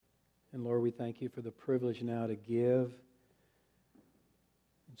And Lord, we thank you for the privilege now to give.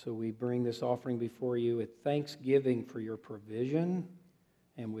 And so we bring this offering before you with thanksgiving for your provision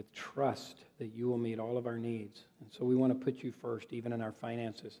and with trust that you will meet all of our needs. And so we want to put you first, even in our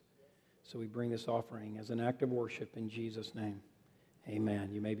finances. So we bring this offering as an act of worship in Jesus' name. Amen.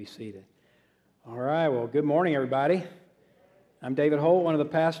 You may be seated. All right, well, good morning, everybody. I'm David Holt, one of the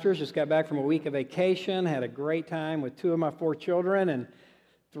pastors. Just got back from a week of vacation, had a great time with 2 of my 4 children and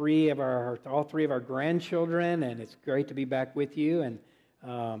all three of our grandchildren, and it's great to be back with you. And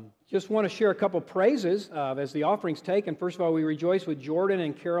just want to share a couple praises as the offering's taken. First of all, we rejoice with Jordan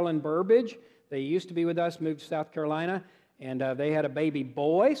and Carolyn Burbage. They used to be with us, moved to South Carolina, and they had a baby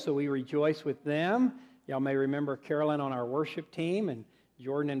boy, so we rejoice with them. Y'all may remember Carolyn on our worship team and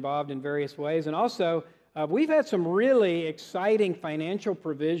Jordan involved in various ways. And also, we've had some really exciting financial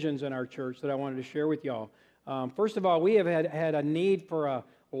provisions in our church that I wanted to share with y'all. First of all, we have had a need for a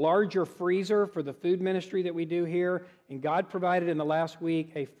larger freezer for the food ministry that we do here, and God provided in the last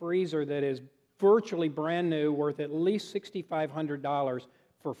week a freezer that is virtually brand new, worth at least $6,500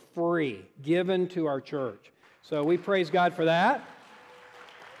 for free, given to our church. So we praise God for that.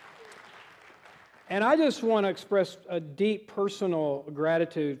 And I just want to express a deep personal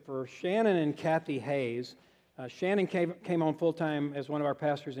gratitude for Shannon and Kathy Hayes. Shannon came on full-time as one of our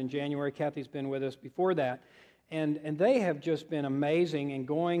pastors in January. Kathy's been with us before that. And they have just been amazing in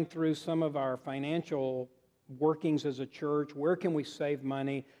going through some of our financial workings as a church. Where can we save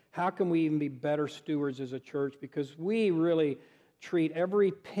money? How can we even be better stewards as a church? Because we really treat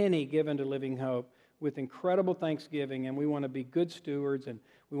every penny given to Living Hope with incredible thanksgiving, and we want to be good stewards, and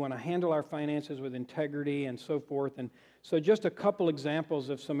we want to handle our finances with integrity and so forth. And so just a couple examples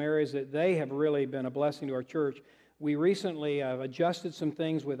of some areas that they have really been a blessing to our church. We recently adjusted some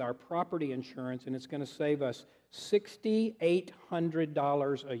things with our property insurance, and it's going to save us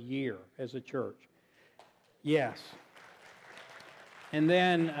 $6,800 a year as a church. Yes. And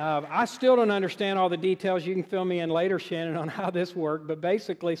then I still don't understand all the details. You can fill me in later, Shannon, on how this worked. But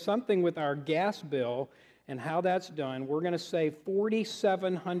basically, something with our gas bill and how that's done, we're going to save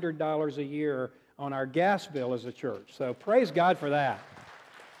 $4,700 a year on our gas bill as a church. So praise God for that.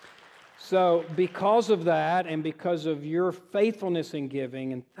 So because of that and because of your faithfulness in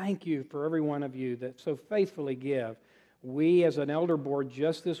giving, and thank you for every one of you that so faithfully give, we as an elder board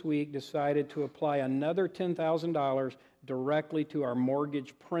just this week decided to apply another $10,000 directly to our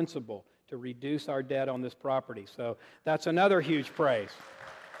mortgage principal to reduce our debt on this property. So that's another huge praise.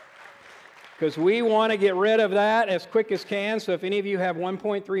 Because we want to get rid of that as quick as can. So if any of you have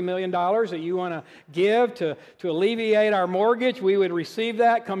 $1.3 million that you want to give to alleviate our mortgage, we would receive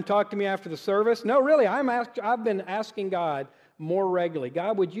that. Come talk to me after the service. No, really, I've been asking God more regularly.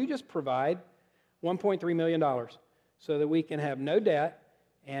 God, would you just provide $1.3 million so that we can have no debt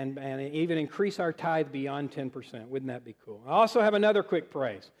and even increase our tithe beyond 10%? Wouldn't that be cool? I also have another quick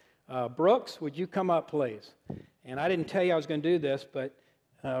praise. Brooks, would you come up, please? And I didn't tell you I was going to do this, but...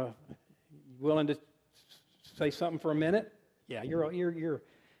 willing to say something for a minute? Yeah, you're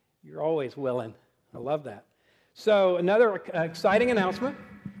always willing. I love that. So another exciting announcement.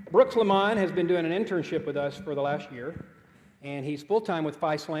 Brooks Lamont has been doing an internship with us for the last year, and he's full-time with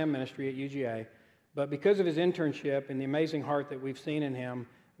Phi Slam Ministry at UGA. But because of his internship and the amazing heart that we've seen in him,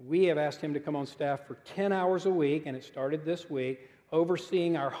 we have asked him to come on staff for 10 hours a week, and it started this week,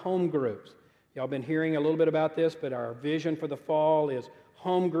 overseeing our home groups. Y'all been hearing a little bit about this, but our vision for the fall is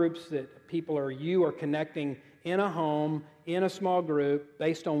home groups that you are connecting in a home, in a small group,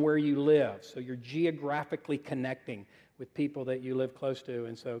 based on where you live. So you're geographically connecting with people that you live close to.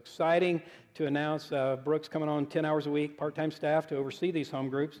 And so exciting to announce Brooks coming on 10 hours a week, part-time staff to oversee these home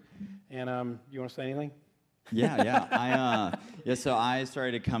groups. And you want to say anything? Yeah. So I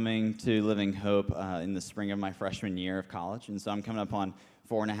started coming to Living Hope in the spring of my freshman year of college. And so I'm coming up on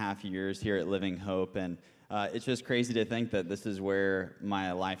 4.5 years here at Living Hope. And it's just crazy to think that this is where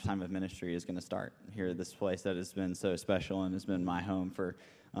my lifetime of ministry is going to start, here at this place that has been so special and has been my home for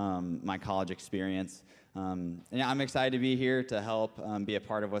my college experience. And I'm excited to be here to help be a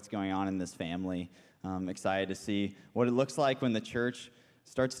part of what's going on in this family. I'm excited to see what it looks like when the church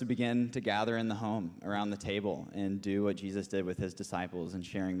starts to begin to gather in the home around the table and do what Jesus did with his disciples and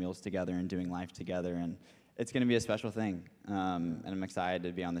sharing meals together and doing life together. And it's going to be a special thing, and I'm excited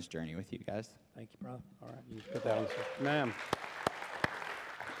to be on this journey with you guys. Thank you, brother. All right, you put that on the screen. Ma'am.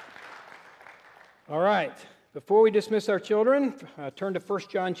 All right, before we dismiss our children, turn to 1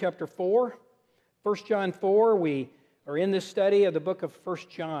 John chapter 4. 1 John 4, we are in this study of the book of 1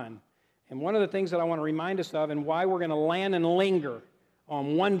 John. And one of the things that I want to remind us of and why we're going to land and linger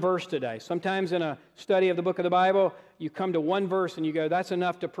on one verse today. Sometimes in a study of the book of the Bible, you come to one verse and you go, that's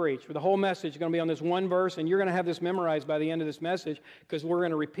enough to preach. For the whole message is going to be on this one verse, and you're going to have this memorized by the end of this message because we're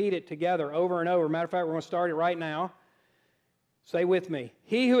going to repeat it together over and over. Matter of fact, we're going to start it right now. Say with me,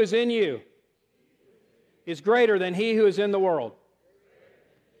 he who is in you is greater than he who is in the world.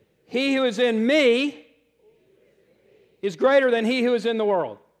 He who is in me is greater than he who is in the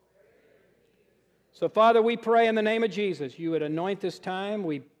world. So, Father, we pray in the name of Jesus, you would anoint this time.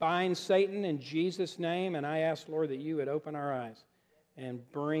 We bind Satan in Jesus' name, and I ask, Lord, that you would open our eyes and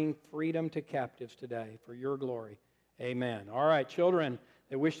bring freedom to captives today for your glory. Amen. All right, children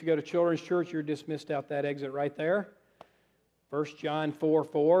that wish to go to Children's Church, you're dismissed out that exit right there. 1 John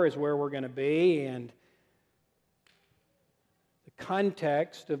 4:4 is where we're going to be, and the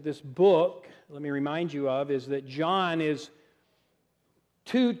context of this book, let me remind you of, is that John is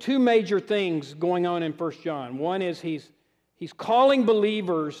two major things going on in 1 John. One is he's calling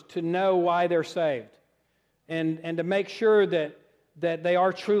believers to know why they're saved and to make sure that they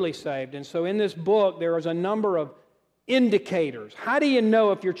are truly saved. And so in this book, there is a number of indicators. How do you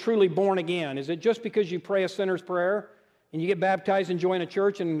know if you're truly born again? Is it just because you pray a sinner's prayer and you get baptized and join a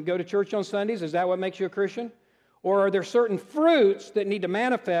church and go to church on Sundays? Is that what makes you a Christian? Or are there certain fruits that need to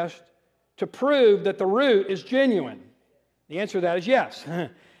manifest to prove that the root is genuine? The answer to that is yes.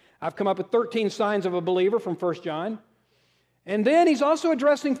 I've come up with 13 signs of a believer from 1 John. And then he's also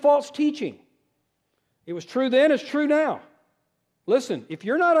addressing false teaching. It was true then, it's true now. Listen, if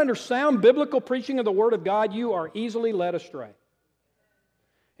you're not under sound biblical preaching of the Word of God, you are easily led astray.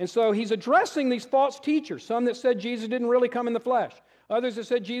 And so he's addressing these false teachers, some that said Jesus didn't really come in the flesh, others that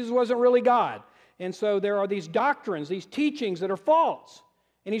said Jesus wasn't really God. And so there are these doctrines, these teachings that are false.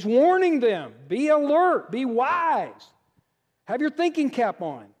 And he's warning them, be alert, be wise. Have your thinking cap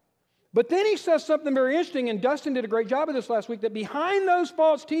on. But then he says something very interesting, and Dustin did a great job of this last week, that behind those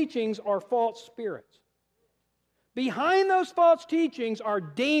false teachings are false spirits. Behind those false teachings are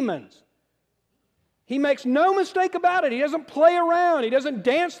demons. He makes no mistake about it. He doesn't play around. He doesn't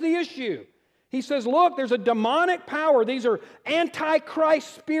dance the issue. He says, look, there's a demonic power. These are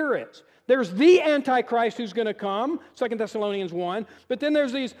antichrist spirits. There's the Antichrist who's going to come, 2 Thessalonians 1, but then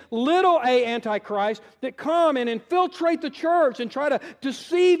there's these little a Antichrists that come and infiltrate the church and try to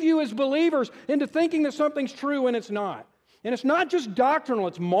deceive you as believers into thinking that something's true when it's not. And it's not just doctrinal,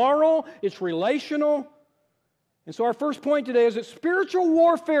 it's moral, it's relational. And so our first point today is that spiritual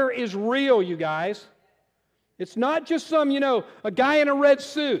warfare is real, you guys. It's not just some, a guy in a red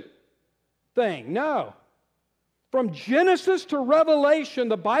suit thing. No. From Genesis to Revelation,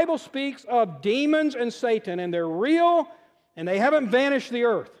 the Bible speaks of demons and Satan, and they're real, and they haven't vanished the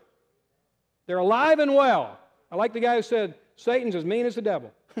earth. They're alive and well. I like the guy who said, Satan's as mean as the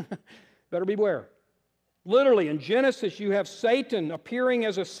devil. Better beware. Literally, in Genesis, you have Satan appearing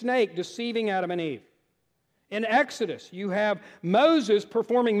as a snake, deceiving Adam and Eve. In Exodus, you have Moses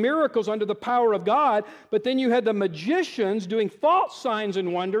performing miracles under the power of God, but then you had the magicians doing false signs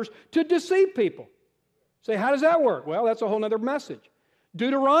and wonders to deceive people. Say, how does that work? Well, that's a whole other message.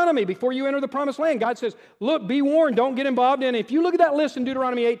 Deuteronomy, before you enter the promised land, God says, look, be warned, don't get involved in it. If you look at that list in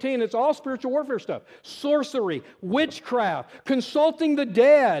Deuteronomy 18, it's all spiritual warfare stuff. Sorcery, witchcraft, consulting the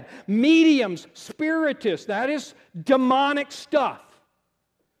dead, mediums, spiritists. That is demonic stuff.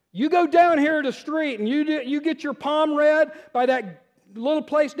 You go down here to the street and you get your palm read by that little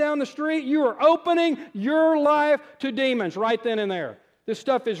place down the street, you are opening your life to demons right then and there. This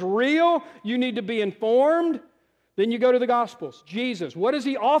stuff is real. You need to be informed. Then you go to the Gospels. Jesus, what does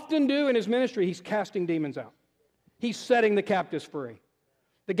he often do in his ministry? He's casting demons out. He's setting the captives free.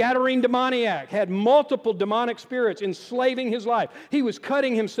 The Gadarene demoniac had multiple demonic spirits enslaving his life. He was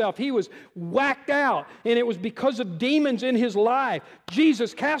cutting himself. He was whacked out, and it was because of demons in his life.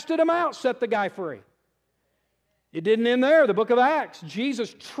 Jesus casted them out, set the guy free. It didn't end there. The book of Acts,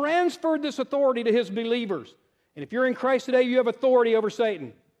 Jesus transferred this authority to his believers. And if you're in Christ today, you have authority over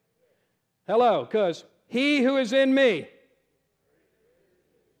Satan. Hello, because he who is in me,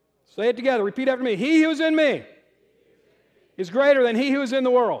 say it together, repeat after me. He who is in me is greater than he who is in the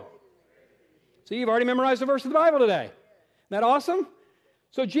world. See, you've already memorized the verse of the Bible today. Isn't that awesome?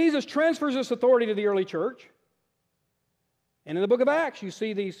 So Jesus transfers this authority to the early church. And in the book of Acts, you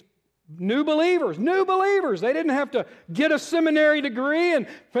see these new believers. They didn't have to get a seminary degree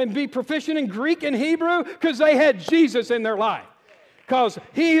and be proficient in Greek and Hebrew because they had Jesus in their life. Because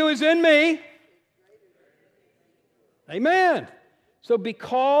he who is in me, amen. So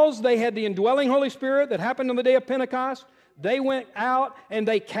because they had the indwelling Holy Spirit that happened on the day of Pentecost, they went out and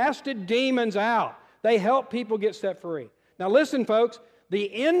they casted demons out. They helped people get set free. Now listen, folks,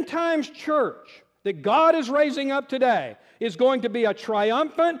 the end times church that God is raising up today is going to be a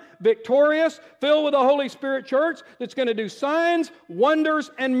triumphant, victorious, filled with the Holy Spirit church that's going to do signs,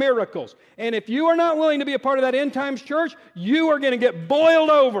 wonders, and miracles. And if you are not willing to be a part of that end times church, you are going to get boiled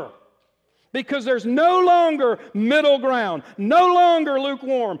over. Because there's no longer middle ground, no longer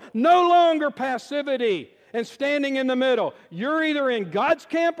lukewarm, no longer passivity and standing in the middle. You're either in God's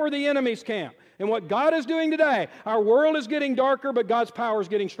camp or the enemy's camp. And what God is doing today, our world is getting darker, but God's power is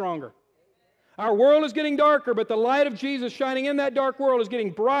getting stronger. Our world is getting darker, but the light of Jesus shining in that dark world is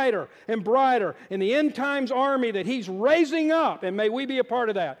getting brighter and brighter. And the end times army that He's raising up, and may we be a part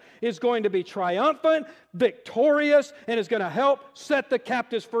of that, is going to be triumphant, victorious, and is going to help set the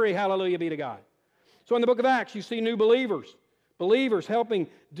captives free. Hallelujah be to God. So in the book of Acts, you see new believers helping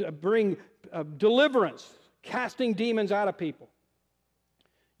bring deliverance, casting demons out of people.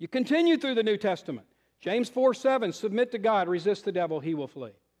 You continue through the New Testament. James 4:7, submit to God, resist the devil, he will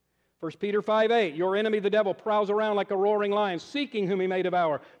flee. 1 Peter 5:8, your enemy the devil prowls around like a roaring lion, seeking whom he may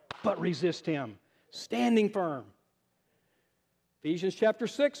devour, but resist him, standing firm. Ephesians chapter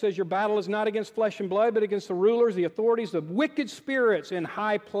 6 says your battle is not against flesh and blood, but against the rulers, the authorities, the wicked spirits in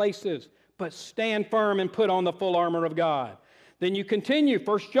high places. But stand firm and put on the full armor of God. Then you continue,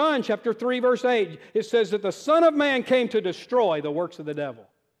 1 John chapter 3, verse 8, it says that the Son of Man came to destroy the works of the devil.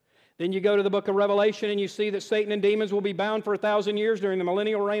 Then you go to the book of Revelation and you see that Satan and demons will be bound for 1,000 years during the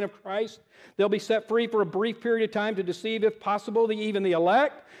millennial reign of Christ. They'll be set free for a brief period of time to deceive, if possible, even the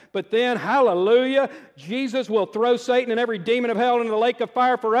elect. But then, hallelujah, Jesus will throw Satan and every demon of hell into the lake of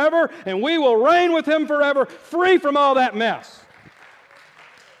fire forever, and we will reign with Him forever, free from all that mess.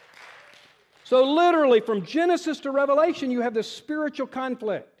 So literally, from Genesis to Revelation, you have this spiritual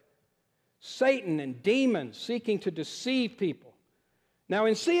conflict. Satan and demons seeking to deceive people. Now,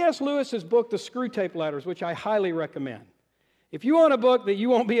 in C.S. Lewis's book, The Screwtape Letters, which I highly recommend, if you want a book that you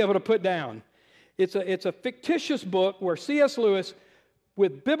won't be able to put down, it's a fictitious book where C.S. Lewis,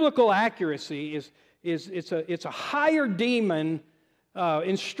 with biblical accuracy, it's a higher demon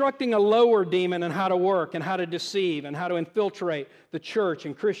instructing a lower demon on how to work and how to deceive and how to infiltrate the church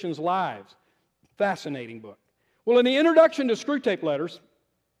and Christians' lives. Fascinating book. Well, in the introduction to Screwtape Letters,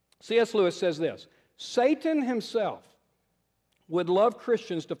 C.S. Lewis says this, Satan himself would love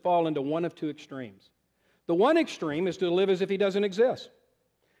Christians to fall into one of two extremes. The one extreme is to live as if He doesn't exist.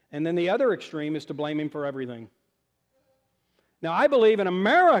 And then the other extreme is to blame Him for everything. Now, I believe in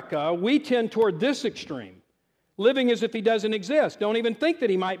America, we tend toward this extreme, living as if He doesn't exist. Don't even think that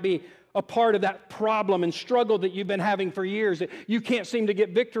He might be a part of that problem and struggle that you've been having for years that you can't seem to get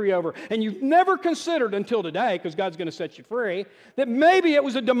victory over. And you've never considered until today, because God's going to set you free, that maybe it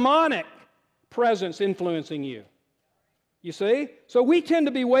was a demonic presence influencing you. You see? So we tend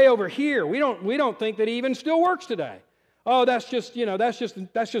to be way over here. We don't think that He even still works today. Oh, that's just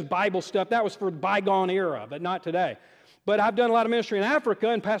Bible stuff. That was for the bygone era, but not today. But I've done a lot of ministry in Africa,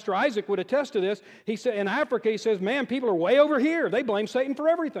 and Pastor Isaac would attest to this. He said in Africa, he says, man, people are way over here. They blame Satan for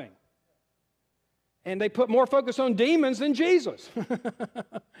everything. And they put more focus on demons than Jesus.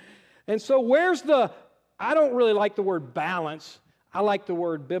 And so where's I don't really like the word balance. I like the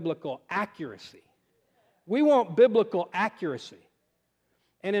word biblical accuracy. We want biblical accuracy.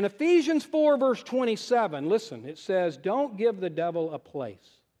 And in Ephesians 4, verse 27, listen, it says, don't give the devil a place.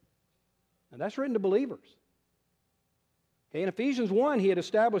 Now, that's written to believers. Okay, in Ephesians 1, he had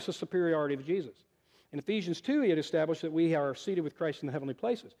established the superiority of Jesus. In Ephesians 2, he had established that we are seated with Christ in the heavenly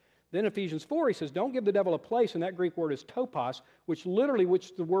places. Then in Ephesians 4, he says, don't give the devil a place, and that Greek word is topos, which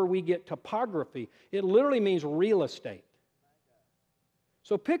is the word we get topography. It literally means real estate.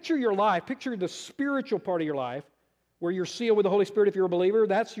 So picture your life, picture the spiritual part of your life, where you're sealed with the Holy Spirit if you're a believer.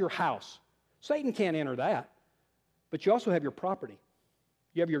 That's your house. Satan can't enter that. But you also have your property.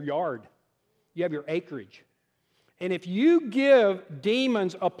 You have your yard. You have your acreage. And if you give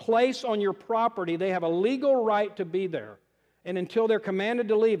demons a place on your property, they have a legal right to be there. And until they're commanded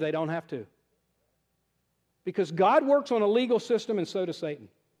to leave, they don't have to. Because God works on a legal system, and so does Satan.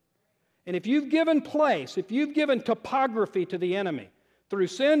 And if you've given place, if you've given topography to the enemy, through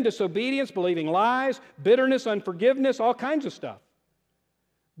sin, disobedience, believing lies, bitterness, unforgiveness, all kinds of stuff,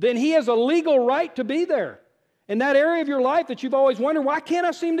 then he has a legal right to be there. In that area of your life that you've always wondered, why can't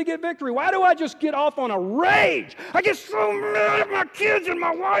I seem to get victory? Why do I just get off on a rage? I get so mad at my kids and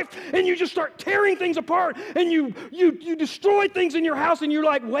my wife, and you just start tearing things apart, and you destroy things in your house, and you're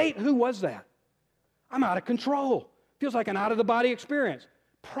like, wait, who was that? I'm out of control. Feels like an out-of-the-body experience.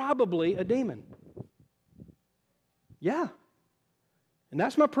 Probably a demon. Yeah. And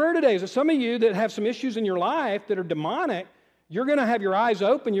that's my prayer today, is that some of you that have some issues in your life that are demonic, you're going to have your eyes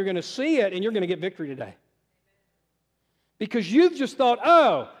open, you're going to see it, and you're going to get victory today. Because you've just thought,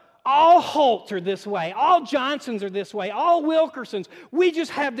 oh, all Holts are this way. All Johnsons are this way. All Wilkersons. We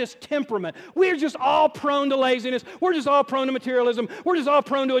just have this temperament. We're just all prone to laziness. We're just all prone to materialism. We're just all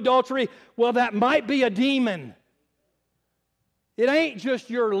prone to adultery. Well, that might be a demon. It ain't just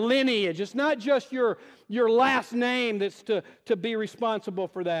your lineage. It's not just your last name that's to be responsible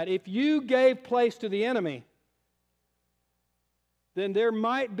for that. If you gave place to the enemy, then there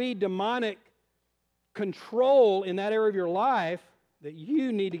might be demonic control in that area of your life that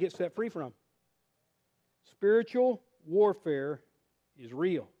you need to get set free from. Spiritual warfare is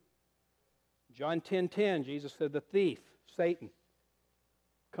real. John 10:10, Jesus said, the thief, Satan,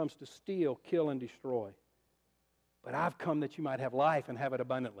 comes to steal, kill, and destroy. But I've come that you might have life and have it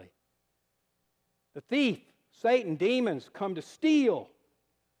abundantly. The thief, Satan, demons come to steal.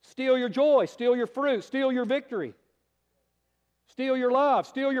 Steal your joy, steal your fruit, steal your victory. Steal your love,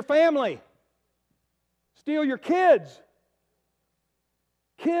 steal your family. Steal your kids.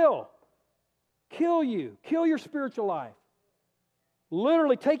 Kill you, kill your spiritual life.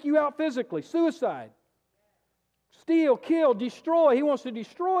 Literally take you out physically, suicide. Steal, kill, destroy. He wants to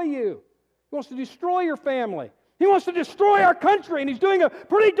destroy you. He wants to destroy your family. He wants to destroy our country, and he's doing a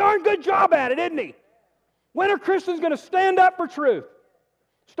pretty darn good job at it, isn't he? When are Christians going to stand up for truth?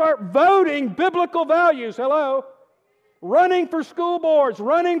 Start voting biblical values, hello? Running for school boards,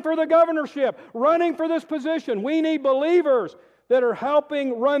 running for the governorship, running for this position. We need believers that are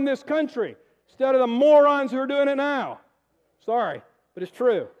helping run this country instead of the morons who are doing it now. Sorry, but it's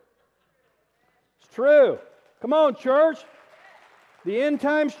true. It's true. Come on, church. The end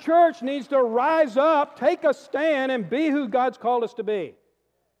times church needs to rise up, take a stand, and be who God's called us to be.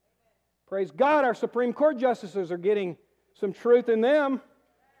 Praise God, our Supreme Court justices are getting some truth in them,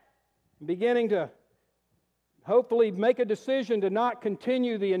 beginning to hopefully make a decision to not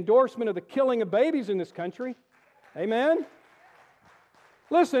continue the endorsement of the killing of babies in this country. Amen?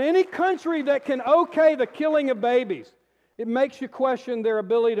 Listen, any country that can okay the killing of babies, it makes you question their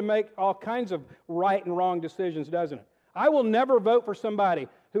ability to make all kinds of right and wrong decisions, doesn't it? I will never vote for somebody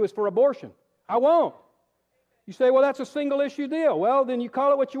who is for abortion. I won't. You say, well, that's a single issue deal. Well, then you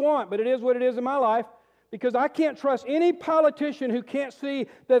call it what you want, but it is what it is in my life, because I can't trust any politician who can't see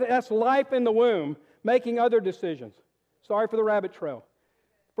that that's life in the womb making other decisions. Sorry for the rabbit trail.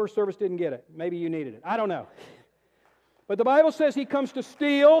 First service didn't get it. Maybe you needed it. I don't know. But the Bible says he comes to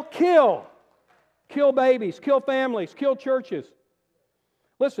steal, kill. Kill babies, kill families, kill churches.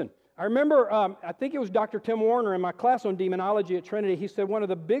 Listen, I remember, I think it was Dr. Tim Warner in my class on demonology at Trinity. He said one of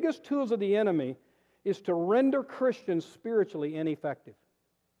the biggest tools of the enemy is to render Christians spiritually ineffective.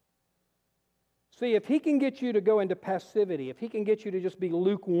 See, if he can get you to go into passivity, if he can get you to just be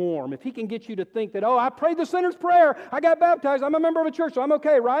lukewarm, if he can get you to think that, oh, I prayed the sinner's prayer, I got baptized, I'm a member of a church, so I'm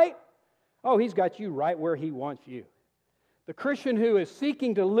okay, right? Oh, he's got you right where he wants you. The Christian who is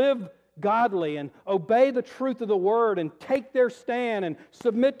seeking to live godly and obey the truth of the Word and take their stand and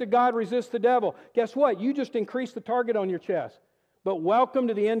submit to God, resist the devil, guess what? You just increased the target on your chest. But welcome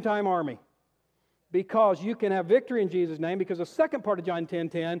to the end-time army, because you can have victory in Jesus' name, because the second part of John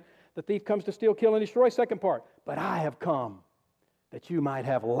 10:10, the thief comes to steal, kill, and destroy. Second part, but I have come that you might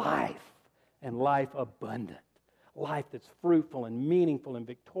have life, and life abundant. Life that's fruitful and meaningful and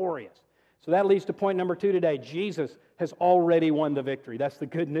victorious. So that leads to point number 2 today. Jesus has already won the victory. That's the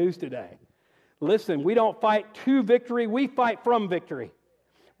good news today. Listen, we don't fight to victory, we fight from victory.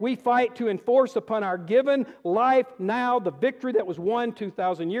 We fight to enforce upon our given life now the victory that was won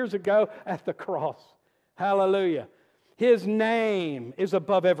 2,000 years ago at the cross. Hallelujah. His name is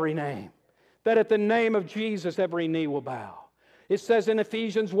above every name, that at the name of Jesus every knee will bow. It says in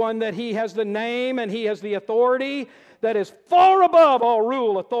Ephesians 1 that He has the name and He has the authority that is far above all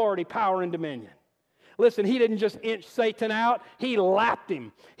rule, authority, power, and dominion. Listen, He didn't just inch Satan out, He lapped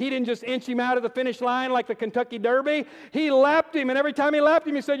him. He didn't just inch him out of the finish line like the Kentucky Derby. He lapped him, and every time He lapped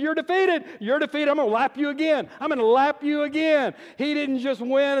him, He said, you're defeated. You're defeated. I'm going to lap you again. I'm going to lap you again. He didn't just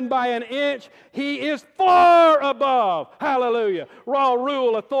win by an inch. He is far above, hallelujah, raw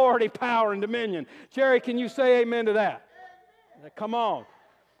rule, authority, power, and dominion. Jerry, can you say amen to that? Come on.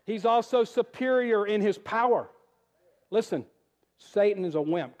 He's also superior in His power. Listen, Satan is a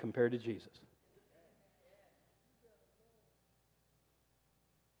wimp compared to Jesus.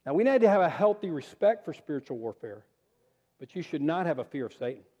 Now, we need to have a healthy respect for spiritual warfare, but you should not have a fear of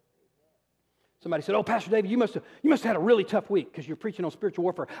Satan. Somebody said, oh, Pastor David, you must have had a really tough week because you're preaching on spiritual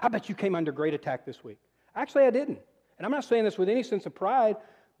warfare. I bet you came under great attack this week. Actually, I didn't. And I'm not saying this with any sense of pride,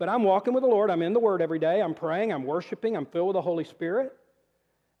 but I'm walking with the Lord. I'm in the Word every day. I'm praying. I'm worshiping. I'm filled with the Holy Spirit.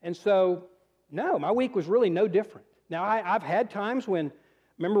 And so, no, my week was really no different. Now, I've had times when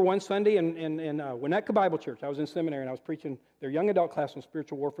Remember one Sunday in Winnetka Bible Church, I was in seminary and I was preaching their young adult class on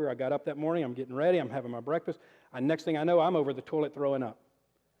spiritual warfare. I got up that morning, I'm getting ready, I'm having my breakfast. Next thing I know, I'm over the toilet throwing up.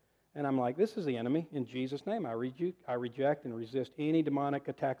 And I'm like, this is the enemy. In Jesus' name, I reject and resist any demonic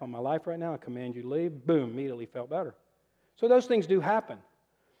attack on my life right now. I command you to leave. Boom, immediately felt better. So those things do happen.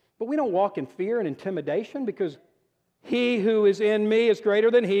 But we don't walk in fear and intimidation because he who is in me is greater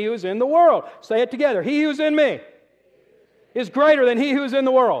than he who is in the world. Say it together. He who is in me is greater than he who is in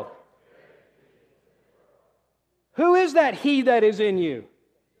the world. Who is that he that is in you?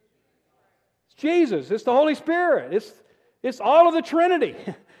 It's Jesus. It's the Holy Spirit. It's all of the Trinity.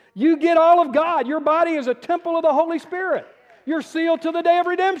 You get all of God. Your body is a temple of the Holy Spirit. You're sealed to the day of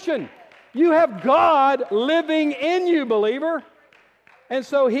redemption. You have God living in you, believer. And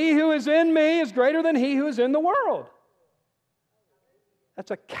so he who is in me is greater than he who is in the world.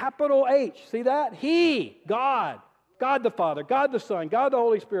 That's a capital H. See that? He, God. God the Father, God the Son, God the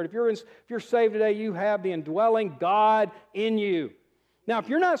Holy Spirit. If you're saved today, you have the indwelling God in you. Now, if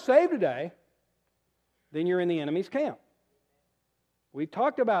you're not saved today, then you're in the enemy's camp. We've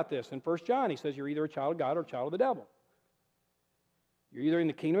talked about this in 1 John. He says you're either a child of God or a child of the devil. You're either in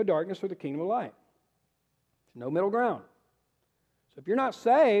the kingdom of darkness or the kingdom of light. There's no middle ground. So if you're not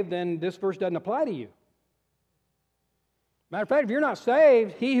saved, then this verse doesn't apply to you. Matter of fact, if you're not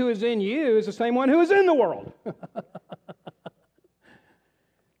saved, he who is in you is the same one who is in the world.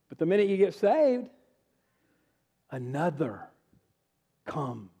 But the minute you get saved, another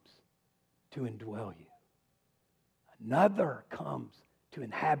comes to indwell you. Another comes to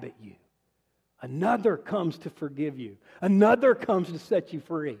inhabit you. Another comes to forgive you. Another comes to set you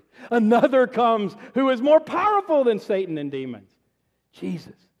free. Another comes who is more powerful than Satan and demons.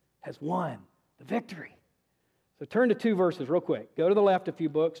 Jesus has won the victory. So turn to 2 verses real quick. Go to the left a few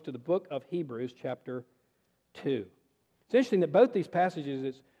books to the book of Hebrews chapter 2. It's interesting that both these passages,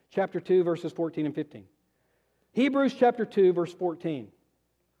 it's chapter 2 verses 14 and 15. Hebrews chapter 2 verse 14.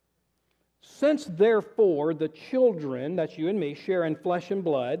 Since therefore the children, that's you and me, share in flesh and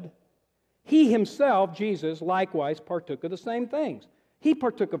blood, he himself, Jesus, likewise partook of the same things. He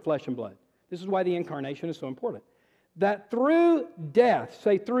partook of flesh and blood. This is why the incarnation is so important. That through death,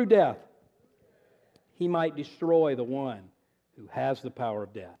 say through death, he might destroy the one who has the power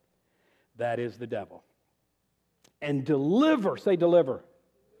of death. That is the devil. And deliver, say deliver,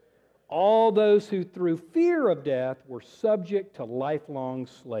 all those who through fear of death were subject to lifelong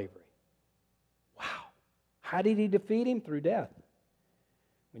slavery. Wow. How did he defeat him? Through death.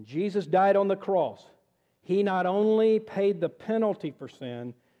 When Jesus died on the cross, he not only paid the penalty for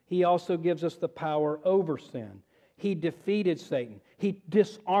sin, he also gives us the power over sin. He defeated Satan. He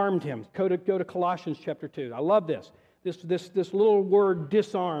disarmed him. Go to Colossians chapter 2. I love this. This little word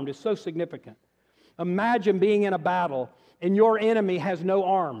disarmed is so significant. Imagine being in a battle and your enemy has no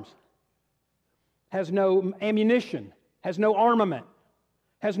arms, has no ammunition, has no armament,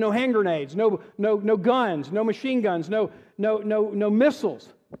 has no hand grenades, no guns, no machine guns, no missiles.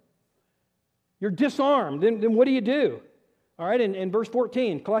 You're disarmed. Then what do? All right, in verse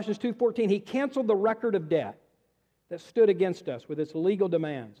 14, Colossians 2:14, he canceled the record of debt that stood against us with its legal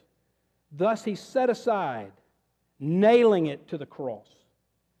demands. Thus he set aside, nailing it to the cross.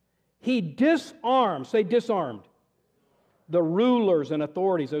 He disarmed, say disarmed, the rulers and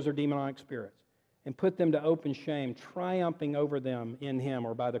authorities, those are demonic spirits, and put them to open shame, triumphing over them in him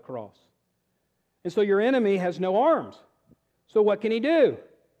or by the cross. And so your enemy has no arms. So what can he do?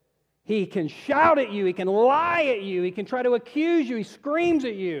 He can shout at you, he can lie at you, he can try to accuse you, he screams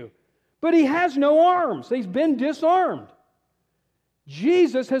at you. But he has no arms. He's been disarmed.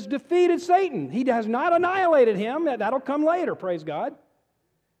 Jesus has defeated Satan. He has not annihilated him. That'll come later, praise God.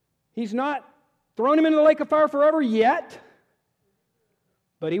 He's not thrown him into the lake of fire forever yet,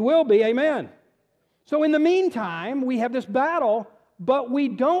 but he will be, amen. So in the meantime, we have this battle, but we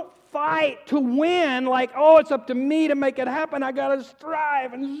don't fight to win like, oh, it's up to me to make it happen. I got to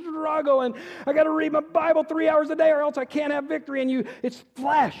strive and struggle, and I got to read my Bible 3 hours a day or else I can't have victory. And it's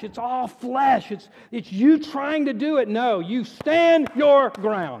flesh. It's all flesh. It's you trying to do it. No, you stand your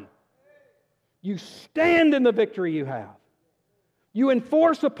ground. You stand in the victory you have. You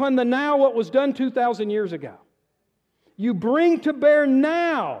enforce upon the now what was done 2,000 years ago. You bring to bear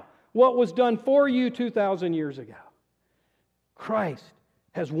now what was done for you 2,000 years ago. Christ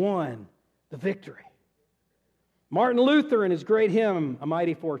has won the victory. Martin Luther in his great hymn, A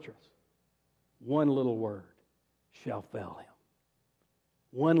Mighty Fortress, one little word shall fell him.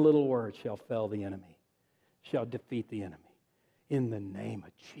 One little word shall fell the enemy, shall defeat the enemy. In the name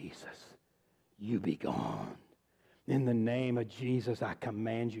of Jesus, you be gone. In the name of Jesus, I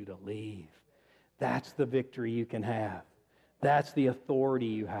command you to leave. That's the victory you can have. That's the authority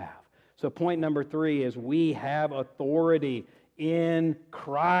you have. So point number 3 is we have authority in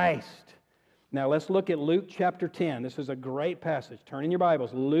Christ. Now let's look at Luke chapter 10. This is a great passage. Turn in your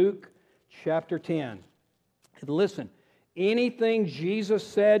Bibles. Luke chapter 10. And listen, anything Jesus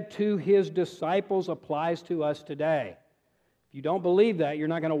said to His disciples applies to us today. If you don't believe that, you're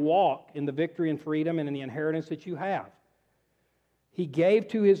not going to walk in the victory and freedom and in the inheritance that you have. He gave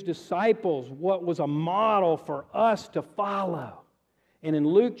to His disciples what was a model for us to follow. And in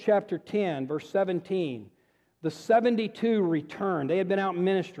Luke chapter 10, verse 17, the 72 returned. They had been out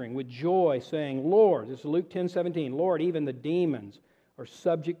ministering with joy, saying, Lord, this is Luke 10:17, Lord, even the demons are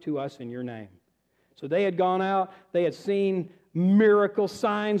subject to us in your name. So they had gone out, they had seen miracles,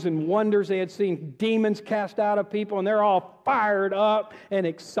 signs, and wonders. They had seen demons cast out of people, and they're all fired up and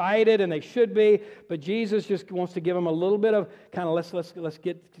excited, and they should be. But Jesus just wants to give them a little bit of kind of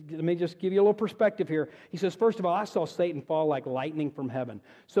let me just give you a little perspective here. He says, first of all, I saw Satan fall like lightning from heaven.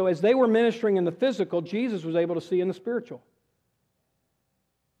 So as they were ministering in the physical, Jesus was able to see in the spiritual.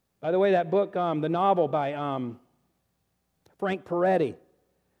 By the way, that book, the novel by Frank Peretti,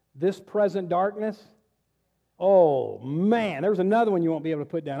 This Present Darkness. Oh, man, there's another one you won't be able to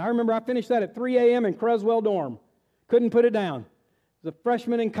put down. I remember I finished that at 3 a.m. in Creswell dorm. Couldn't put it down. As a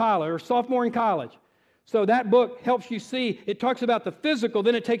freshman in college, or sophomore in college. So that book helps you see, it talks about the physical,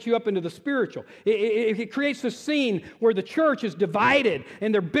 then it takes you up into the spiritual. It creates a scene where the church is divided,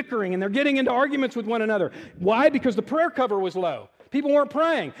 and they're bickering, and they're getting into arguments with one another. Why? Because the prayer cover was low. People weren't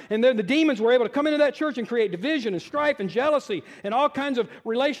praying. And then the demons were able to come into that church and create division and strife and jealousy and all kinds of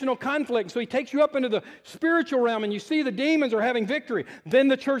relational conflict. So he takes you up into the spiritual realm, and you see the demons are having victory. Then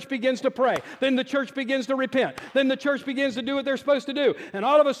the church begins to pray. Then the church begins to repent. Then the church begins to do what they're supposed to do. And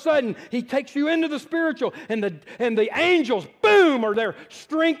all of a sudden, he takes you into the spiritual, and the angels, boom, are there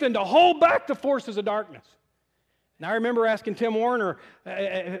strengthened to hold back the forces of darkness. And I remember asking Tim Warner,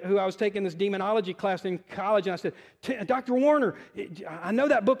 who I was taking this demonology class in college, and I said, Dr. Warner, I know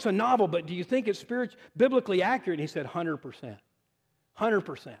that book's a novel, but do you think it's biblically accurate? And he said, 100%.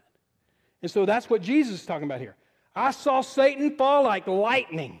 100%. And so that's what Jesus is talking about here. I saw Satan fall like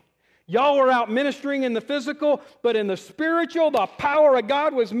lightning. Y'all were out ministering in the physical, but in the spiritual, the power of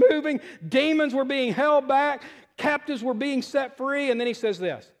God was moving. Demons were being held back. Captives were being set free. And then he says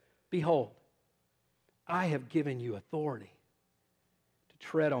this, behold, I have given you authority to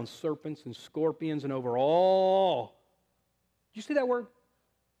tread on serpents and scorpions and over all. Did you see that word?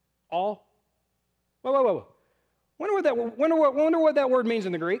 All? Whoa. Wonder what that word means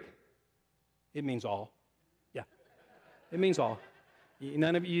in the Greek. It means all. Yeah. It means all.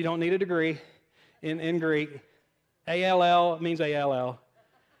 None of you don't need a degree in Greek. A-L-L means A-L-L.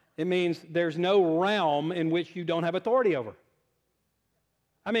 It means there's no realm in which you don't have authority over.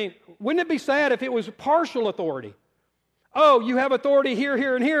 I mean, wouldn't it be sad if it was partial authority? Oh, you have authority here,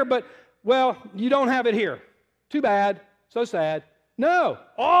 here, and here, but, well, you don't have it here. Too bad. So sad. No,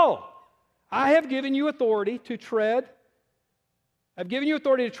 all. I have given you authority to tread. I've given you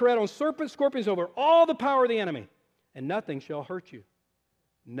authority to tread on serpents, scorpions, over all the power of the enemy, and nothing shall hurt you.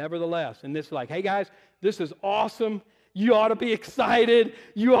 Nevertheless, and this is like, hey guys, this is awesome. You ought to be excited.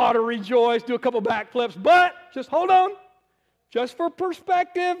 You ought to rejoice, do a couple backflips, but just hold on. Just for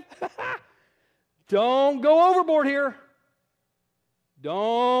perspective, don't go overboard here.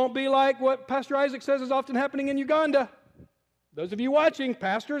 Don't be like what Pastor Isaac says is often happening in Uganda. Those of you watching,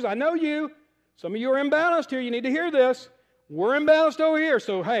 pastors, I know you. Some of you are imbalanced here. You need to hear this. We're imbalanced over here.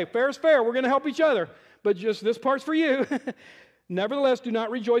 So, hey, fair is fair. We're going to help each other. But just this part's for you. Nevertheless, do not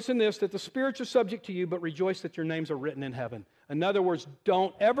rejoice in this, that the spirits are subject to you, but rejoice that your names are written in heaven. In other words,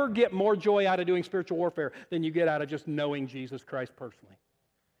 don't ever get more joy out of doing spiritual warfare than you get out of just knowing Jesus Christ personally.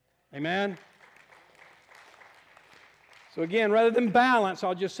 Amen? So again, rather than balance,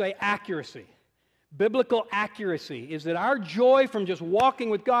 I'll just say accuracy. Biblical accuracy is that our joy from just walking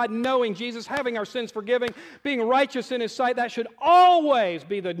with God, knowing Jesus, having our sins forgiven, being righteous in His sight, that should always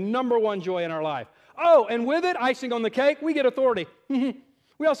be the number one joy in our life. Oh, and with it, icing on the cake, we get authority.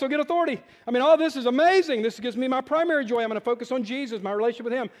 We also get authority. I mean, all this is amazing. This gives me my primary joy. I'm going to focus on Jesus, my relationship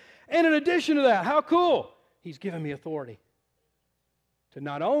with Him. And in addition to that, how cool? He's given me authority to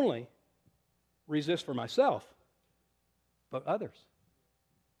not only resist for myself, but others.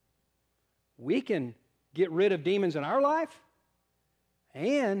 We can get rid of demons in our life,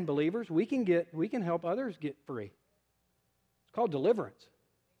 and believers, we can help others get free. It's called deliverance.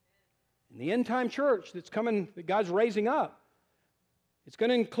 In the end-time church that's coming, that God's raising up, it's going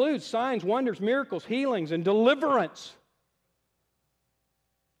to include signs, wonders, miracles, healings, and deliverance.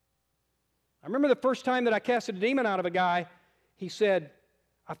 I remember the first time that I casted a demon out of a guy, he said,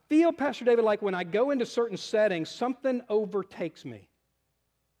 I feel, Pastor David, like when I go into certain settings, something overtakes me.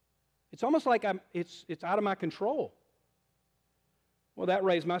 It's almost like it's out of my control. Well, that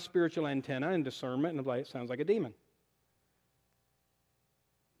raised my spiritual antenna and discernment, and I'm like, it sounds like a demon.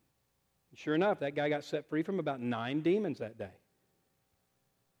 And sure enough, that guy got set free from about 9 demons that day.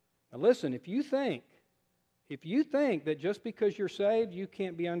 Now listen, if you think that just because you're saved, you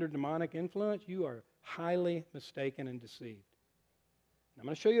can't be under demonic influence, you are highly mistaken and deceived. I'm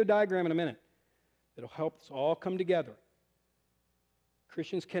going to show you a diagram in a minute that'll help us all come together.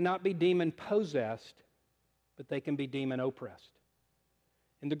 Christians cannot be demon-possessed, but they can be demon-oppressed.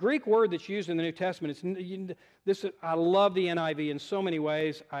 And the Greek word that's used in the New Testament, I love the NIV in so many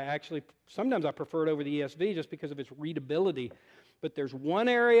ways. Sometimes I prefer it over the ESV just because of its readability. But there's one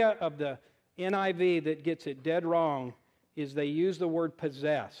area of the NIV that gets it dead wrong, is they use the word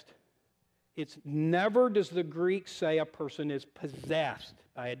possessed. It's never does the Greek say a person is possessed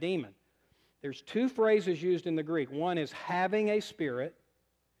by a demon. There's 2 phrases used in the Greek. One is having a spirit,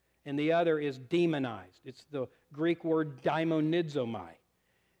 and the other is demonized. It's the Greek word daimonizomai,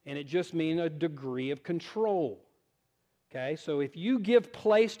 and it just means a degree of control. Okay, so if you give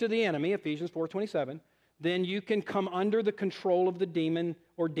place to the enemy, Ephesians 4:27, then you can come under the control of the demon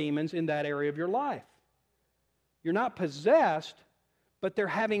or demons in that area of your life. You're not possessed, but they're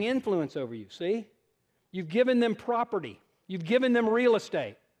having influence over you, see? You've given them property. You've given them real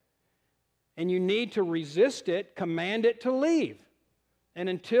estate. And you need to resist it, command it to leave. And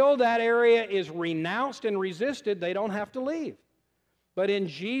until that area is renounced and resisted, they don't have to leave. But in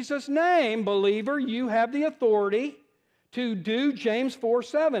Jesus' name, believer, you have the authority to do James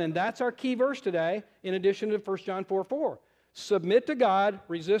 4:7. And that's our key verse today, in addition to 1 John 4:4. Submit to God,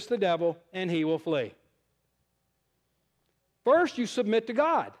 resist the devil, and he will flee. First, you submit to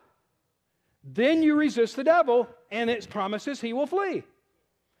God. Then you resist the devil, and it promises he will flee.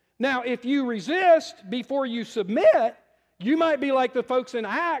 Now, if you resist before you submit, you might be like the folks in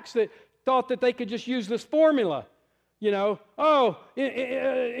Acts that thought that they could just use this formula. Jesus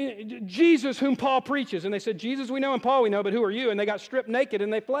whom Paul preaches. And they said, Jesus we know and Paul we know, but who are you? And they got stripped naked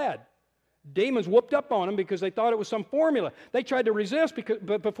and they fled. Demons whooped up on them because they thought it was some formula. They tried to resist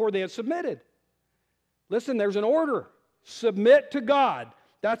but before they had submitted. Listen, there's an order. Submit to God.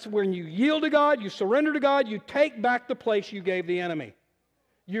 That's when you yield to God, you surrender to God, you take back the place you gave the enemy.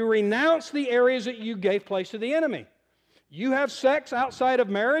 You renounce the areas that you gave place to the enemy. You have sex outside of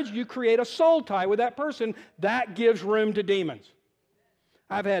marriage, you create a soul tie with that person. That gives room to demons.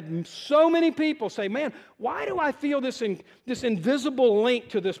 I've had so many people say, man, why do I feel this invisible link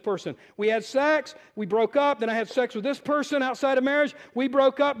to this person? We had sex, we broke up, then I had sex with this person outside of marriage, we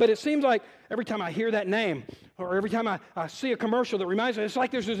broke up, but it seems like every time I hear that name, or every time I see a commercial that reminds me, it's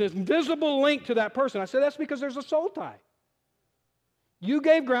like there's this invisible link to that person. I said, that's because there's a soul tie. You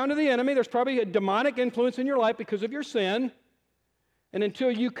gave ground to the enemy. There's probably a demonic influence in your life because of your sin. And until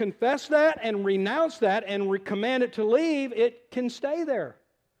you confess that and renounce that and command it to leave, it can stay there.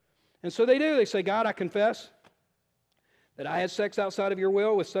 And so they do. They say, God, I confess that I had sex outside of your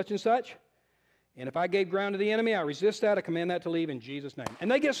will with such and such. And if I gave ground to the enemy, I resist that. I command that to leave in Jesus' name.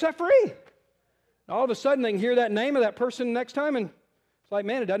 And they get set free. All of a sudden, they can hear that name of that person next time, and it's like,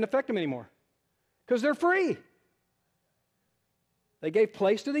 man, it doesn't affect them anymore because they're free. They gave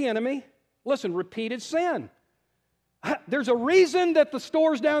place to the enemy. Listen, repeated sin. There's a reason that the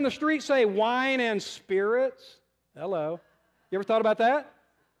stores down the street say wine and spirits. Hello. You ever thought about that?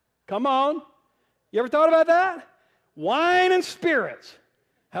 Come on. You ever thought about that? Wine and spirits.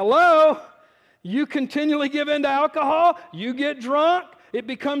 Hello. You continually give in to alcohol. You get drunk. It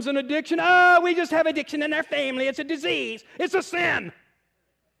becomes an addiction. We just have addiction in our family. It's a disease. It's a sin.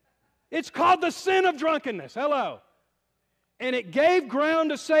 It's called the sin of drunkenness. Hello. And it gave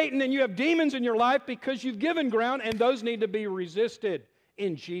ground to Satan, and you have demons in your life because you've given ground, and those need to be resisted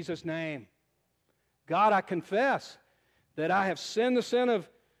in Jesus' name. God, I confess that I have sinned the sin of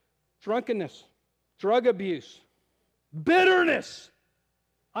drunkenness, drug abuse, bitterness,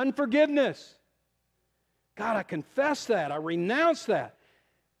 unforgiveness. God, I confess that. I renounce that.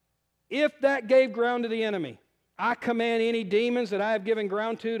 If that gave ground to the enemy, I command any demons that I have given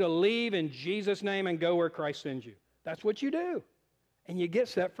ground to leave in Jesus' name and go where Christ sends you. That's what you do. And you get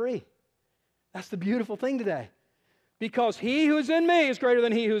set free. That's the beautiful thing today. Because he who is in me is greater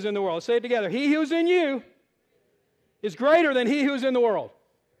than he who is in the world. Let's say it together. He who is in you is greater than he who is in the world.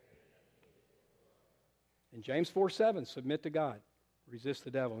 In James 4:7, submit to God. Resist the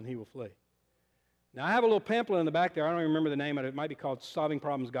devil and he will flee. Now, I have a little pamphlet in the back there. I don't even remember the name of it. It might be called Solving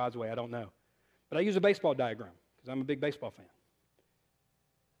Problems God's Way. I don't know. But I use a baseball diagram because I'm a big baseball fan.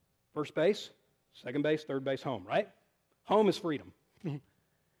 First base, second base, third base, home, right? Home is freedom.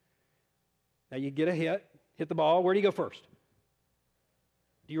 Now you get a hit the ball. Where do you go first?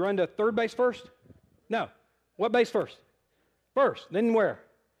 Do you run to third base first? No. What base first? First. Then where?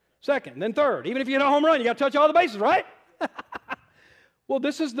 Second. Then third. Even if you hit a home run, you got to touch all the bases, right? Well,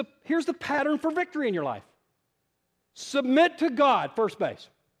 here's the pattern for victory in your life. Submit to God, first base.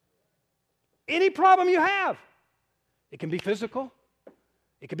 Any problem you have. It can be physical.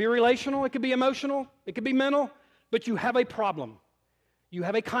 It could be relational. It could be emotional. It could be mental. But you have a problem. You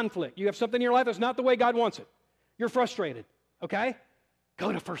have a conflict. You have something in your life that's not the way God wants it. You're frustrated. Okay?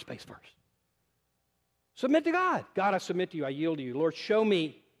 Go to first base first. Submit to God. God, I submit to you. I yield to you. Lord, show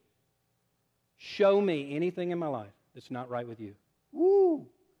me anything in my life that's not right with you. Woo!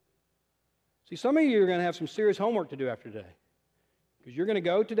 See, some of you are going to have some serious homework to do after today. Because you're going to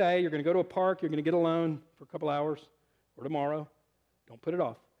go today, you're going to go to a park, you're going to get alone for a couple hours, or tomorrow. Don't put it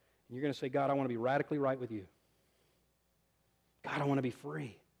off. And you're going to say, God, I want to be radically right with you. God, I want to be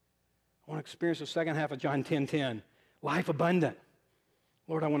free. I want to experience the second half of John 10:10, life abundant.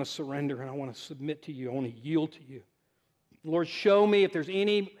 Lord, I want to surrender and I want to submit to you. I want to yield to you. Lord, show me if there's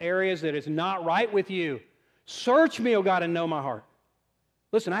any areas that is not right with you. Search me, oh God, and know my heart.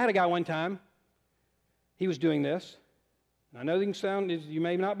 Listen, I had a guy one time. He was doing this. I know you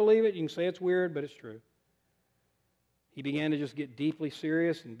may not believe it. You can say it's weird, but it's true. He began to just get deeply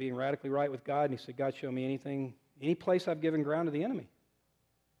serious and being radically right with God. And he said, God, show me anything, any place I've given ground to the enemy.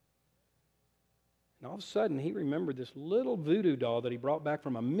 And all of a sudden, he remembered this little voodoo doll that he brought back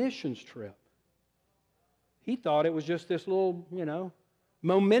from a missions trip. He thought it was just this little,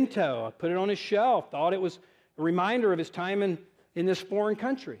 memento. I put it on his shelf, thought it was a reminder of his time in this foreign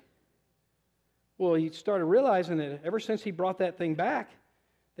country. Well, he started realizing that ever since he brought that thing back,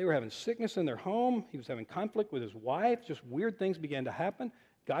 they were having sickness in their home. He was having conflict with his wife. Just weird things began to happen.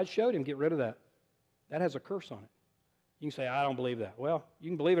 God showed him, get rid of that. That has a curse on it. You can say, I don't believe that. Well, you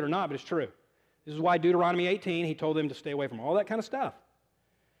can believe it or not, but it's true. This is why Deuteronomy 18, he told them to stay away from all that kind of stuff.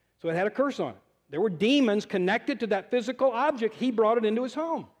 So it had a curse on it. There were demons connected to that physical object. He brought it into his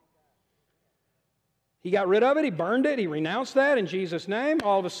home. He got rid of it. He burned it. He renounced that in Jesus' name.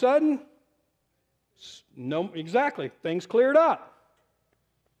 All of a sudden, things cleared up.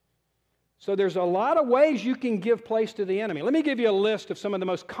 So there's a lot of ways you can give place to the enemy. Let me give you a list of some of the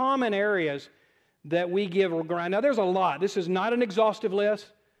most common areas that we give ground. Now, there's a lot. This is not an exhaustive list.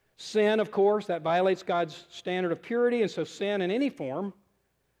 Sin, of course, that violates God's standard of purity, and so sin in any form.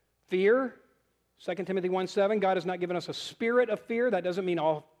 Fear, 2 Timothy 1:7, God has not given us a spirit of fear. That doesn't mean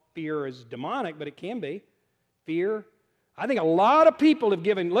all fear is demonic, but it can be. Fear. I think a lot of people have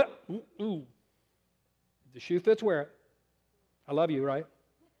given, the shoe fits, wear it. I love you, right?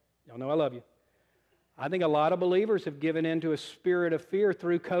 Y'all know I love you. I think a lot of believers have given in to a spirit of fear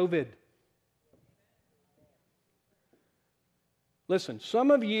through COVID. Listen,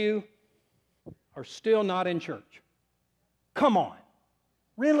 some of you are still not in church. Come on.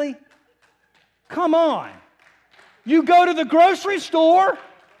 Really? Come on. You go to the grocery store.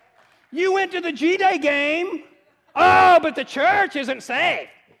 You went to the G-Day game. Oh, but the church isn't safe.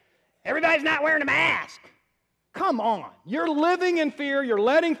 Everybody's not wearing a mask. Come on. You're living in fear. You're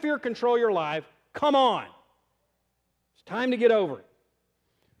letting fear control your life. Come on. It's time to get over it.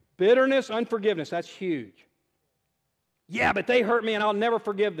 Bitterness, unforgiveness, that's huge. Yeah, but they hurt me and I'll never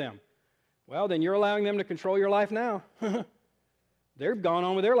forgive them. Well, then you're allowing them to control your life now. They've gone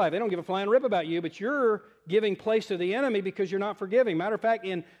on with their life. They don't give a flying rip about you, but you're giving place to the enemy because you're not forgiving. Matter of fact,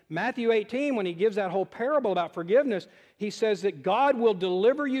 in Matthew 18, when he gives that whole parable about forgiveness, he says that God will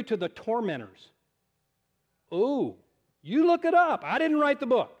deliver you to the tormentors. Ooh, you look it up. I didn't write the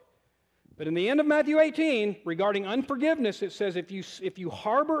book. But in the end of Matthew 18, regarding unforgiveness, it says if you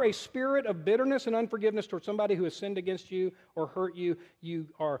harbor a spirit of bitterness and unforgiveness toward somebody who has sinned against you or hurt you,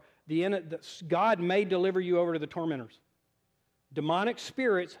 God may deliver you over to the tormentors. Demonic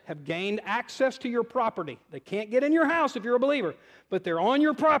spirits have gained access to your property. They can't get in your house if you're a believer, but they're on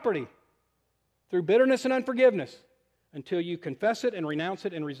your property through bitterness and unforgiveness until you confess it and renounce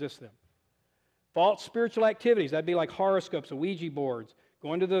it and resist them. False spiritual activities, that'd be like horoscopes, Ouija boards,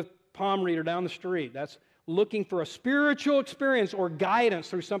 going to the palm reader down the street. That's looking for a spiritual experience or guidance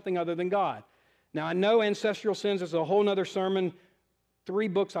through something other than God. Now, I know ancestral sins is a whole other sermon. 3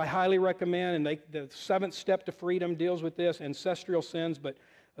 books I highly recommend, and the 7th Step to Freedom deals with this, ancestral sins, but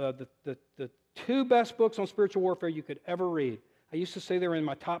the 2 best books on spiritual warfare you could ever read. I used to say they were in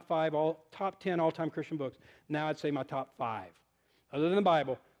my top 10 all-time Christian books. Now I'd say my top 5. Other than the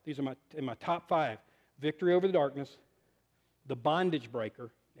Bible, these are in my top 5. Victory Over the Darkness, The Bondage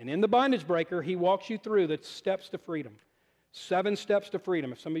Breaker, and in The Bondage Breaker, he walks you through the steps to freedom. 7 steps to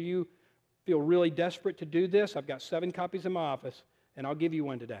freedom. If some of you feel really desperate to do this, I've got 7 copies in my office, and I'll give you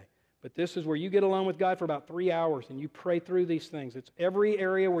one today. But this is where you get alone with God for about 3 hours and you pray through these things. It's every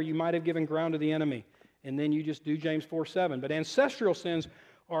area where you might have given ground to the enemy. And then you just do James 4:7. But ancestral sins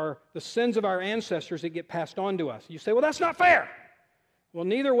are the sins of our ancestors that get passed on to us. You say, well, that's not fair. Well,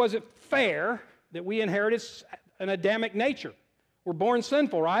 neither was it fair that we inherited an Adamic nature. We're born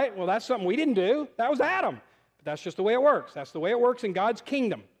sinful, right? Well, that's something we didn't do. That was Adam. But that's just the way it works. That's the way it works in God's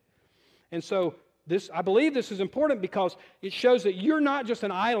kingdom. And so I believe this is important because it shows that you're not just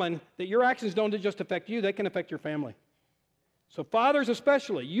an island, that your actions don't just affect you, they can affect your family. So fathers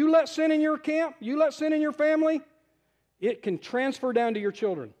especially, you let sin in your camp, you let sin in your family, it can transfer down to your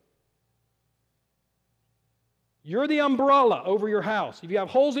children. You're the umbrella over your house. If you have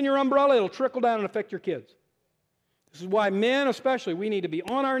holes in your umbrella, it'll trickle down and affect your kids. This is why men especially, we need to be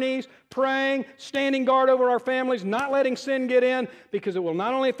on our knees, praying, standing guard over our families, not letting sin get in, because it will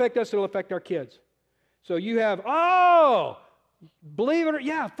not only affect us, it will affect our kids. So you have, believe it or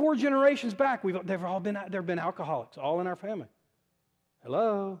yeah, 4 generations back, there have been alcoholics, all in our family.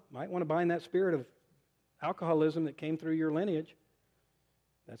 Hello, might want to bind that spirit of alcoholism that came through your lineage.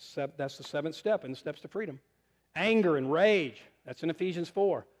 That's the 7th step in the steps to freedom. Anger and rage, that's in Ephesians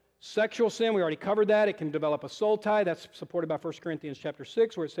 4. Sexual sin, we already covered that. It can develop a soul tie. That's supported by 1 Corinthians chapter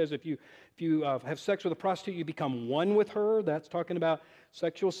 6, where it says if you have sex with a prostitute, you become one with her. That's talking about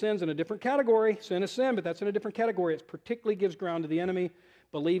sexual sins in a different category. Sin is sin, but that's in a different category. It particularly gives ground to the enemy,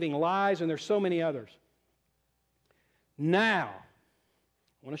 believing lies, and there's so many others. Now,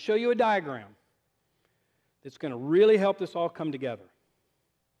 I want to show you a diagram that's going to really help this all come together.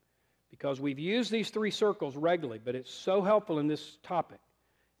 Because we've used these 3 circles regularly, but it's so helpful in this topic.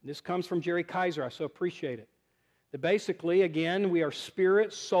 This comes from Jerry Kaiser. I so appreciate it. That basically, again, we are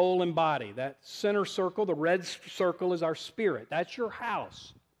spirit, soul, and body. That center circle, the red circle, is our spirit. That's your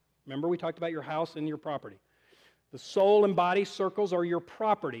house. Remember, we talked about your house and your property. The soul and body circles are your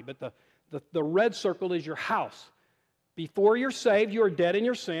property, but the red circle is your house. Before you're saved, you are dead in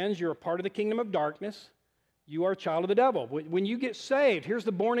your sins. You're a part of the kingdom of darkness. You are a child of the devil. When you get saved, here's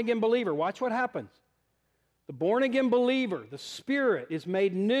the born-again believer. Watch what happens. The born-again believer, the Spirit is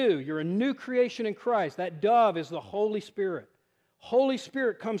made new. You're a new creation in Christ. That dove is the Holy Spirit. Holy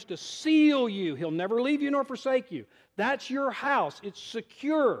Spirit comes to seal you. He'll never leave you nor forsake you. That's your house. It's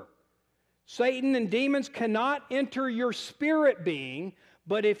secure. Satan and demons cannot enter your spirit being,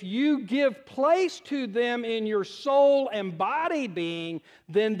 but if you give place to them in your soul and body being,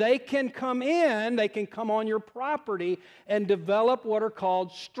 then they can come in, they can come on your property and develop what are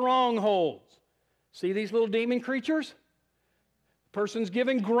called strongholds. See these little demon creatures? The person's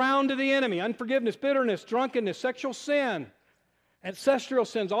giving ground to the enemy. Unforgiveness, bitterness, drunkenness, sexual sin, ancestral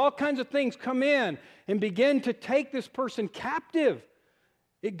sins, all kinds of things come in and begin to take this person captive.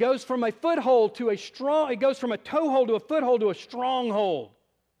 It goes from a foothold to it goes from a toehold to a foothold to a stronghold.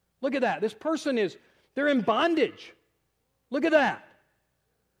 Look at that. This person they're in bondage. Look at that.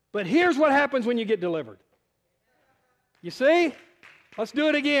 But here's what happens when you get delivered. You see? Let's do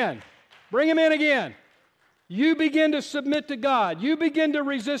it again. Bring him in again. You begin to submit to God. You begin to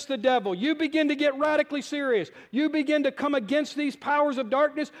resist the devil. You begin to get radically serious. You begin to come against these powers of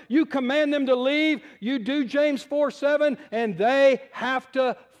darkness. You command them to leave. You do James 4:7, and they have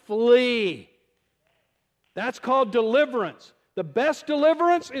to flee. That's called deliverance. The best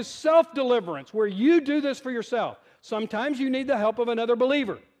deliverance is self-deliverance, where you do this for yourself. Sometimes you need the help of another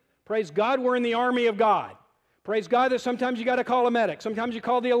believer. Praise God, we're in the army of God. Praise God that sometimes you got to call a medic. Sometimes you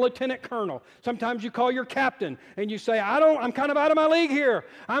call the lieutenant colonel. Sometimes you call your captain and you say, I'm kind of out of my league here.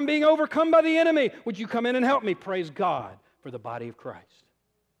 I'm being overcome by the enemy. Would you come in and help me? Praise God for the body of Christ.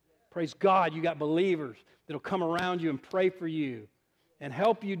 Praise God you got believers that'll come around you and pray for you and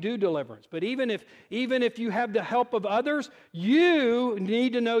help you do deliverance. But even if you have the help of others, you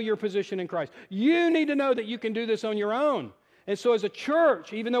need to know your position in Christ. You need to know that you can do this on your own. And so as a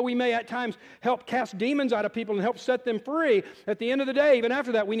church, even though we may at times help cast demons out of people and help set them free, at the end of the day, even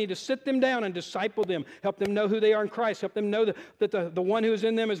after that, we need to sit them down and disciple them, help them know who they are in Christ, help them know that the one who is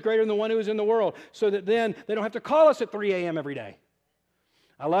in them is greater than the one who is in the world, so that then they don't have to call us at 3 a.m. every day.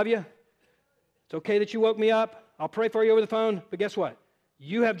 I love you. It's okay that you woke me up. I'll pray for you over the phone, but guess what?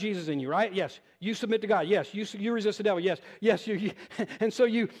 You have Jesus in you, right? Yes. You submit to God. Yes. You resist the devil. Yes. Yes. And so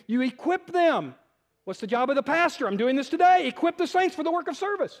you equip them. What's the job of the pastor? I'm doing this today. Equip the saints for the work of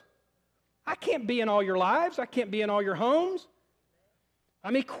service. I can't be in all your lives. I can't be in all your homes.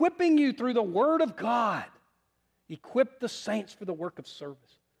 I'm equipping you through the Word of God. Equip the saints for the work of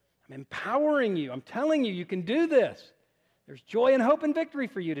service. I'm empowering you. I'm telling you, you can do this. There's joy and hope and victory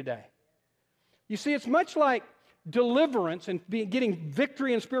for you today. You see, it's much like deliverance and getting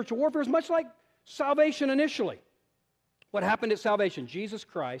victory in spiritual warfare is much like salvation initially. What happened at salvation? Jesus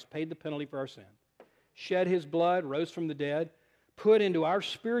Christ paid the penalty for our sin, shed His blood, rose from the dead, put into our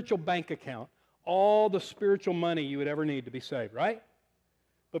spiritual bank account all the spiritual money you would ever need to be saved, right?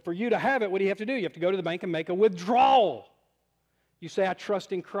 But for you to have it, what do you have to do? You have to go to the bank and make a withdrawal. You say, I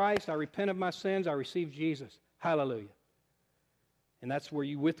trust in Christ, I repent of my sins, I receive Jesus. Hallelujah. And that's where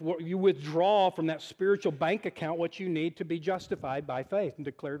you withdraw from that spiritual bank account what you need to be justified by faith and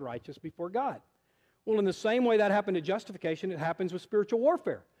declared righteous before God. Well, in the same way that happened at justification, it happens with spiritual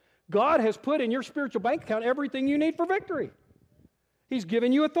warfare. God has put in your spiritual bank account everything you need for victory. He's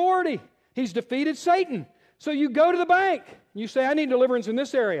given you authority. He's defeated Satan. So you go to the bank. You say, I need deliverance in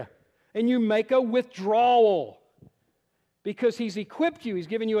this area. And you make a withdrawal. Because He's equipped you. He's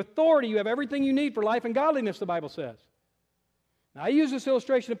given you authority. You have everything you need for life and godliness, the Bible says. Now, I used this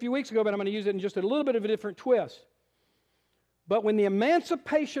illustration a few weeks ago, but I'm going to use it in just a little bit of a different twist. But when the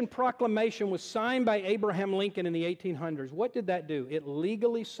Emancipation Proclamation was signed by Abraham Lincoln in the 1800s, what did that do? It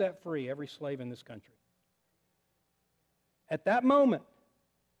legally set free every slave in this country. At that moment,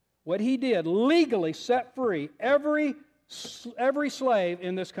 what he did legally set free every slave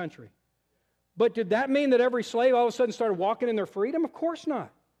in this country. But did that mean that every slave all of a sudden started walking in their freedom? Of course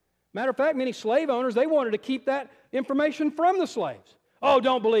not. Matter of fact, many slave owners, they wanted to keep that information from the slaves. Oh,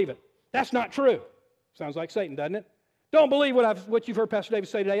 don't believe it. That's not true. Sounds like Satan, doesn't it? Don't believe what you've heard Pastor David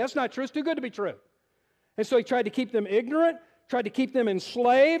say today. That's not true. It's too good to be true. And so he tried to keep them ignorant, tried to keep them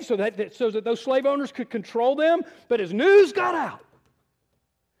enslaved so that those slave owners could control them. But as news got out,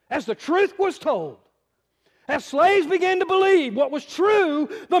 as the truth was told, as slaves began to believe what was true,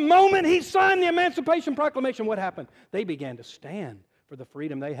 the moment he signed the Emancipation Proclamation, what happened? They began to stand for the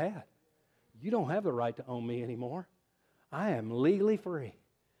freedom they had. You don't have the right to own me anymore. I am legally free.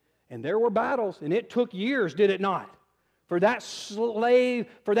 And there were battles, and it took years, did it not, for that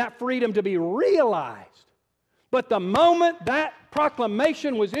freedom to be realized. But the moment that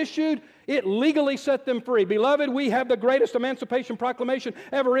proclamation was issued, it legally set them free. Beloved, we have the greatest Emancipation Proclamation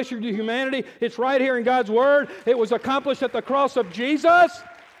ever issued to humanity. It's right here in God's Word. It was accomplished at the cross of Jesus.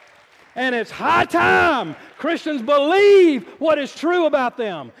 And it's high time Christians believe what is true about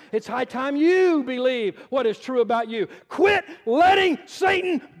them. It's high time you believe what is true about you. Quit letting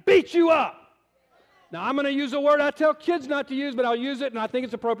Satan beat you up. Now, I'm going to use a word I tell kids not to use, but I'll use it, and I think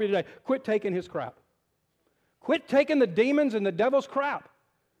it's appropriate today. Quit taking his crap. Quit taking the demons and the devil's crap.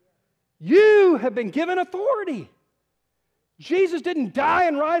 You have been given authority. Jesus didn't die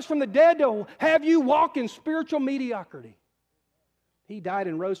and rise from the dead to have you walk in spiritual mediocrity. He died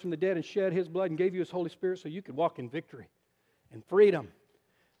and rose from the dead and shed His blood and gave you His Holy Spirit so you could walk in victory and freedom,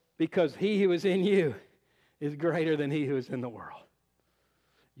 because He who is in you is greater than he who is in the world.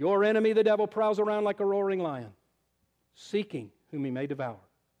 Your enemy, the devil, prowls around like a roaring lion, seeking whom he may devour.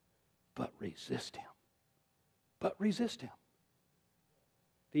 But resist him. But resist him.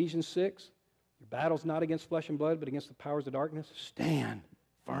 Ephesians 6, your battle's not against flesh and blood, but against the powers of darkness. Stand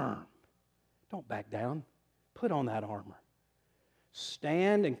firm. Don't back down. Put on that armor.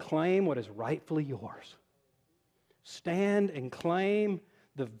 Stand and claim what is rightfully yours. Stand and claim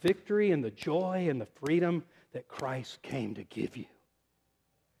the victory and the joy and the freedom that Christ came to give you.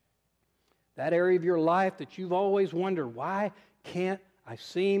 That area of your life that you've always wondered, why can't I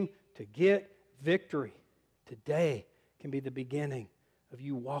seem to get victory? Today can be the beginning of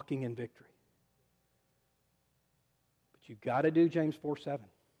you walking in victory. But you've got to do James 4:7.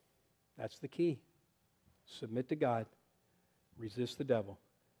 That's the key. Submit to God, resist the devil,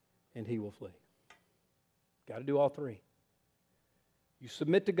 and he will flee. Got to do all three. You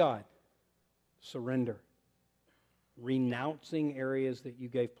submit to God, surrender, renouncing areas that you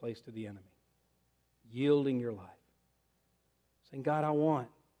gave place to the enemy, yielding your life, saying, God, I want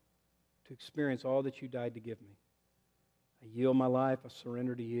to experience all that you died to give me. I yield my life, I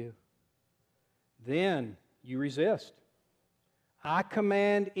surrender to you. Then you resist. I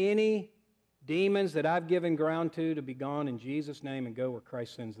command any demons that I've given ground to be gone in Jesus' name and go where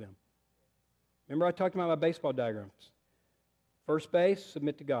Christ sends them. Remember I talked about my baseball diagrams. First base,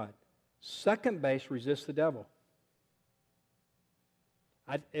 submit to God. Second base, resist the devil.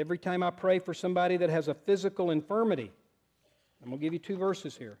 Every time I pray for somebody that has a physical infirmity, I'm going to give you 2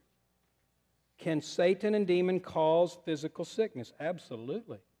 verses here. Can Satan and demon cause physical sickness?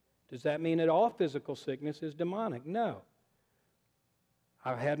 Absolutely. Does that mean that all physical sickness is demonic? No.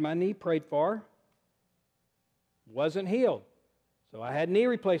 I've had my knee prayed for, wasn't healed. So I had knee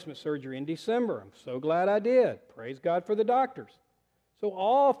replacement surgery in December. I'm so glad I did. Praise God for the doctors. So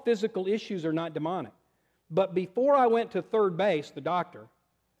all physical issues are not demonic. But before I went to third base, the doctor,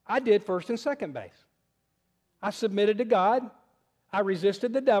 I did first and second base. I submitted to God. I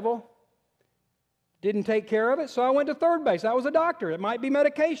resisted the devil. Didn't take care of it, so I went to third base. That was a doctor. It might be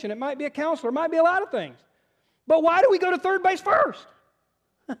medication. It might be a counselor. It might be a lot of things. But why do we go to third base first?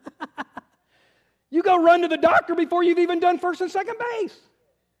 You go run to the doctor before you've even done first and second base.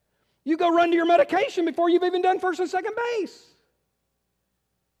 You go run to your medication before you've even done first and second base.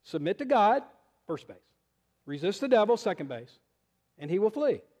 Submit to God, first base. Resist the devil, second base, and he will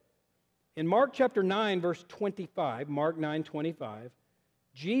flee. In Mark chapter 9, verse 25, Mark 9:25,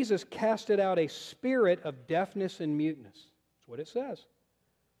 Jesus casted out a spirit of deafness and muteness. That's what it says.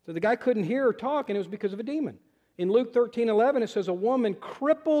 So the guy couldn't hear or talk, and it was because of a demon. In Luke 13:11, it says a woman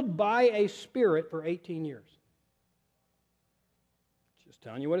crippled by a spirit for 18 years. Just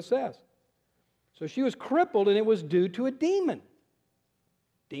telling you what it says. So she was crippled, and it was due to a demon.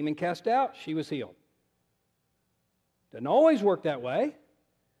 Demon cast out, she was healed. Doesn't always work that way.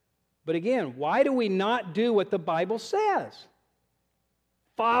 But again, why do we not do what the Bible says?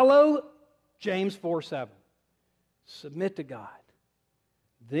 Follow James 4:7. Submit to God.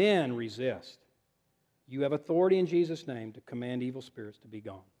 Then resist. You have authority in Jesus' name to command evil spirits to be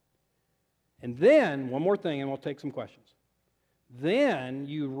gone. And then, one more thing, and we'll take some questions. Then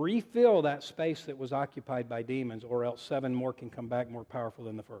you refill that space that was occupied by demons, or else 7 more can come back more powerful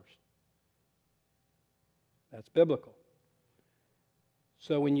than the first. That's biblical.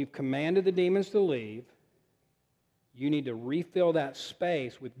 So when you've commanded the demons to leave, you need to refill that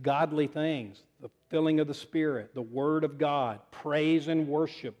space with godly things, the filling of the Spirit, the Word of God, praise and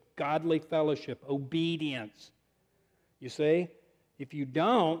worship, godly fellowship, obedience. You see? If you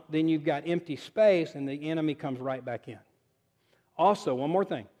don't, then you've got empty space and the enemy comes right back in. Also, one more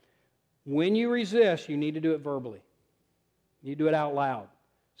thing. When you resist, you need to do it verbally. You do it out loud.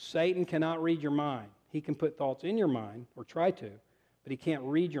 Satan cannot read your mind. He can put thoughts in your mind, or try to, but he can't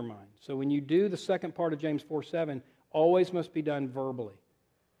read your mind. So when you do the second part of James 4:7, always must be done verbally,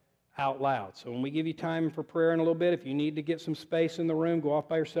 out loud. So when we give you time for prayer in a little bit, if you need to get some space in the room, go off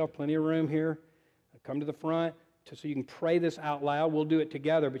by yourself, plenty of room here. Come to the front so you can pray this out loud. We'll do it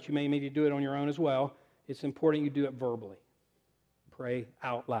together, but you may need to do it on your own as well. It's important you do it verbally. Pray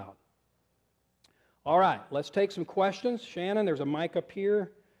out loud. All right, let's take some questions. Shannon, there's a mic up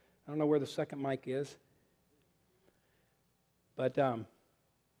here. I don't know where the second mic is. But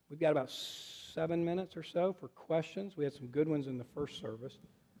we've got about 7 minutes or so for questions. We had some good ones in the first service.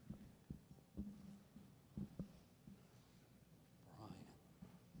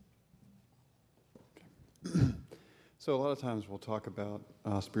 So a lot of times we'll talk about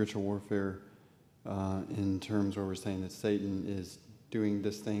spiritual warfare in terms where we're saying that Satan is doing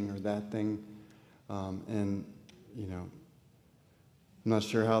this thing or that thing. And, you know, I'm not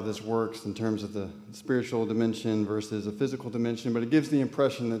sure how this works in terms of the spiritual dimension versus a physical dimension, but it gives the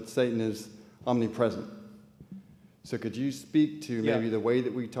impression that Satan is omnipresent. So could you speak to maybe the way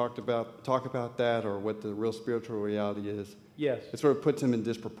that we talk about that, or what the real spiritual reality is? Yes. It sort of puts him in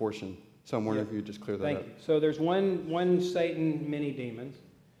disproportion. So I'm wondering if you would just clear that up. Thank you. So there's one Satan, many demons.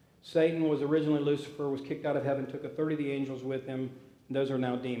 Satan was originally Lucifer, was kicked out of heaven, took a third of the angels with him, and those are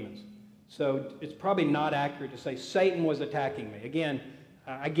now demons. So it's probably not accurate to say Satan was attacking me. Again,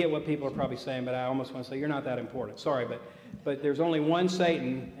 I get what people are probably saying, but I almost want to say you're not that important. Sorry, but there's only one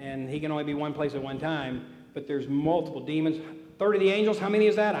Satan, and he can only be one place at one time, but there's multiple demons. Third of the angels, how many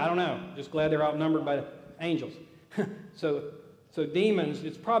is that? I don't know. Just glad they're outnumbered by angels. So demons,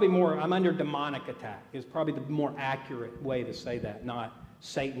 it's probably more, I'm under demonic attack, is probably the more accurate way to say that, not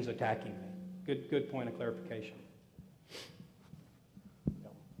Satan's attacking me. Good point of clarification.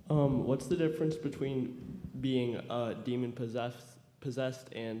 What's the difference between being demon possessed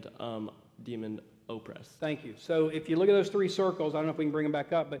and demon oppressed? Thank you. So if you look at those 3 circles, I don't know if we can bring them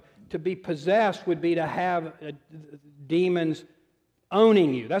back up, but to be possessed would be to have demons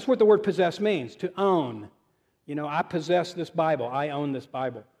owning you. That's what the word possess means, to own. You know, I possess this Bible. I own this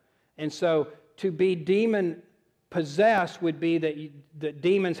Bible. And so to be demon possessed would be that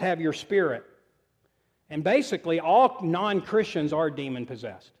demons have your spirit. And basically, all non-Christians are demon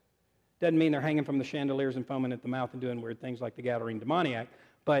possessed. Doesn't mean they're hanging from the chandeliers and foaming at the mouth and doing weird things like the Gadarene demoniac,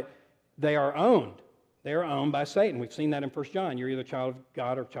 but they are owned. They are owned by Satan. We've seen that in 1 John. You're either a child of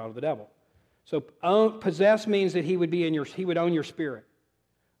God or a child of the devil. So possessed means that he would own your spirit.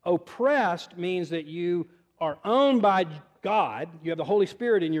 Oppressed means that you are owned by God. You have the Holy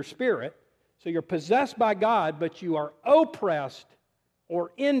Spirit in your spirit. So you're possessed by God, but you are oppressed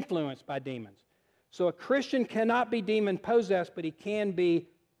or influenced by demons. So a Christian cannot be demon possessed, but he can be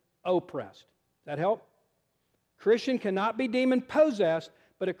oppressed. Does that help? Christian cannot be demon possessed,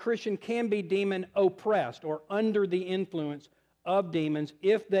 but a Christian can be demon oppressed or under the influence of demons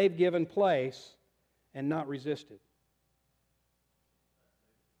if they've given place and not resisted.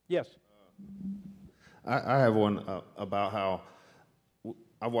 Yes? I have one about how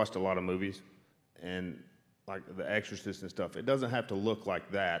I've watched a lot of movies, and like The Exorcist and stuff. It doesn't have to look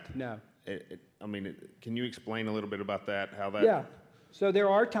like that. No. Can you explain a little bit about that? How that? Yeah. So there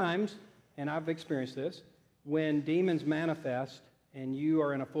are times, and I've experienced this, when demons manifest and you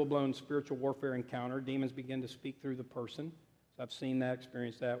are in a full-blown spiritual warfare encounter. Demons begin to speak through the person. So I've seen that,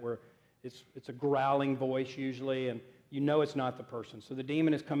 experienced that, where it's a growling voice usually, and you know it's not the person. So the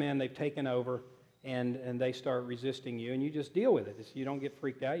demon has come in, they've taken over, and they start resisting you, and you just deal with it. You don't get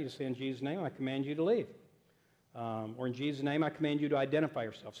freaked out. You just say, in Jesus' name, I command you to leave. Or in Jesus' name, I command you to identify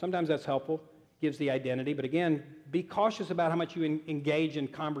yourself. Sometimes that's helpful, gives the identity. But again, be cautious about how much you engage in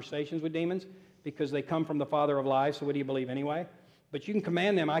conversations with demons, because they come from the father of lies, so what do you believe anyway? But you can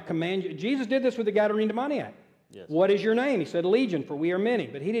command them. I command you. Jesus did this with the Gadarene demoniac. Yes. What is your name? He said, Legion, for we are many.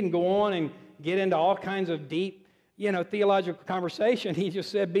 But he didn't go on and get into all kinds of deep, theological conversation. He just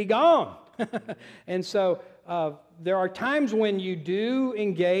said, be gone. And so there are times when you do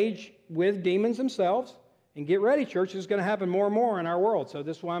engage with demons themselves. And get ready, church. This is going to happen more and more in our world. So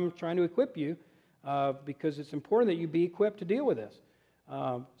this is why I'm trying to equip you, because it's important that you be equipped to deal with this.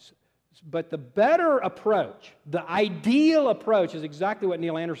 But the better approach, the ideal approach, is exactly what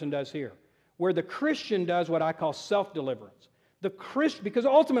Neil Anderson does here, where the Christian does what I call self-deliverance. Because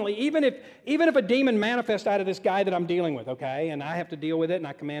ultimately, even if a demon manifests out of this guy that I'm dealing with, okay, and I have to deal with it and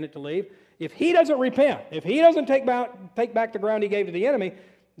I command it to leave, if he doesn't repent, if he doesn't take back the ground he gave to the enemy,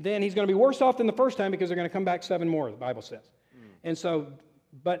 then he's going to be worse off than the first time, because they're going to come back 7 more, the Bible says. And so,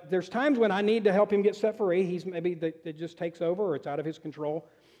 but there's times when I need to help him get set free. It just takes over, or it's out of his control.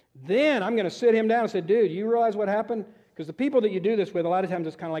 Then I'm going to sit him down and say, dude, you realize what happened? Because the people that you do this with, a lot of times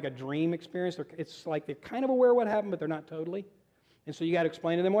it's kind of like a dream experience. It's like they're kind of aware of what happened, but they're not totally. And so you got to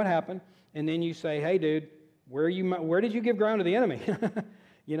explain to them what happened. And then you say, hey, dude, where did you give ground to the enemy?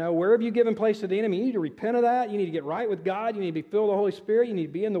 Where have you given place to the enemy? You need to repent of that. You need to get right with God. You need to be filled with the Holy Spirit. You need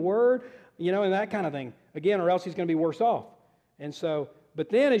to be in the Word, and that kind of thing. Again, or else he's going to be worse off. And so, but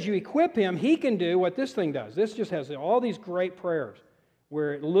then as you equip him, he can do what this thing does. This just has all these great prayers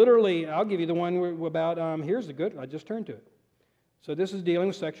where literally, I'll give you the one about, here's the good, I just turned to it. So this is dealing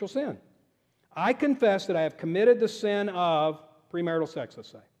with sexual sin. I confess that I have committed the sin of premarital sex, let's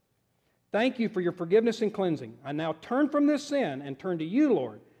say. Thank you for your forgiveness and cleansing. I now turn from this sin and turn to you,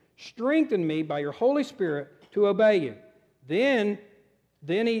 Lord. Strengthen me by your Holy Spirit to obey you. Then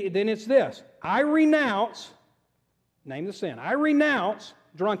it's this. I renounce, name the sin. I renounce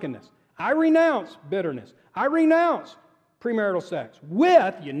drunkenness. I renounce bitterness. I renounce premarital sex.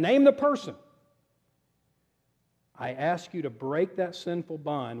 You name the person. I ask you to break that sinful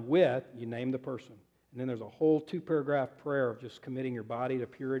bond you name the person. And then there's a whole 2-paragraph prayer of just committing your body to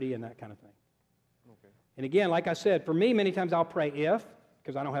purity and that kind of thing. Okay. And again, like I said, for me, many times I'll pray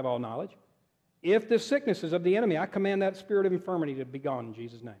because I don't have all knowledge. If the sickness is of the enemy, I command that spirit of infirmity to be gone in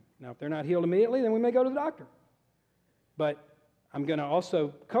Jesus' name. Now, if they're not healed immediately, then we may go to the doctor. But I'm going to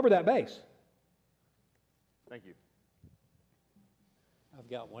also cover that base. Thank you. I've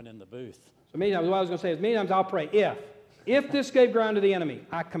got one in the booth. So many times, what I was going to say is, many times I'll pray, if this gave ground to the enemy,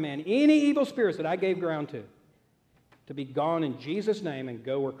 I command any evil spirits that I gave ground to be gone in Jesus' name and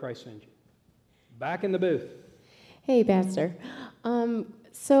go where Christ sends you. Back in the booth. Hey, Pastor.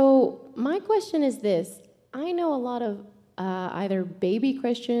 So my question is this. I know a lot of either baby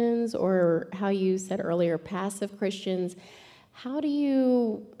Christians or, how you said earlier, passive Christians. How do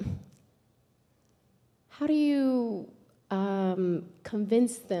you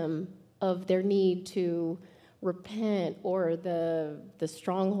convince them of their need to repent, or the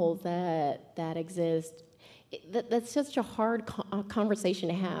stronghold that exists? That's such a hard conversation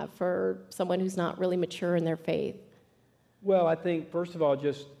to have for someone who's not really mature in their faith. Well, I think, first of all,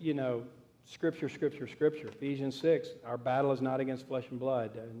 just, Scripture. Ephesians 6, our battle is not against flesh and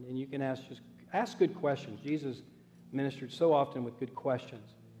blood. And you can ask good questions. Jesus ministered so often with good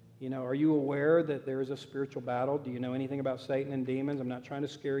questions. Are you aware that there is a spiritual battle? Do you know anything about Satan and demons? I'm not trying to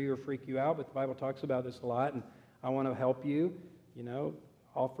scare you or freak you out, but the Bible talks about this a lot, and I want to help you,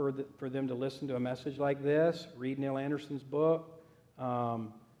 offer for them to listen to a message like this, read Neil Anderson's book.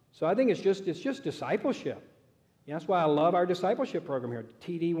 So I think it's just discipleship. That's why I love our discipleship program here.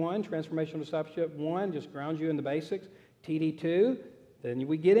 TD1, Transformational Discipleship 1, just grounds you in the basics. TD2, then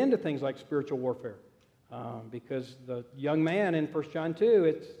we get into things like spiritual warfare. Because the young man in 1 John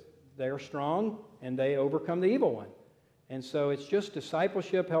 2, they're strong and they overcome the evil one. And so it's just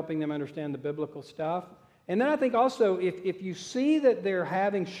discipleship, helping them understand the biblical stuff. And then I think also, if you see that they're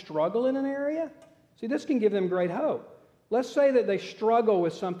having struggle in an area, this can give them great hope. Let's say that they struggle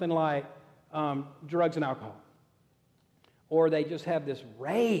with something like drugs and alcohol, or they just have this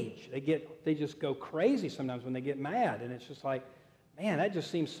rage. They just go crazy sometimes when they get mad, and it's just like, man, that just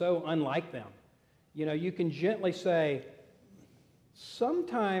seems so unlike them. You know, you can gently say,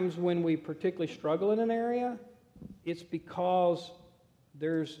 sometimes when we particularly struggle in an area, it's because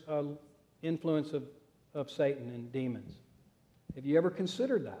there's an influence of Satan and demons. Have you ever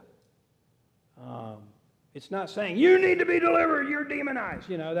considered that? It's not saying, you need to be delivered, you're demonized.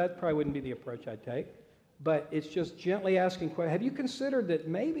 You know, that probably wouldn't be the approach I'd take. But it's just gently asking questions. Have you considered that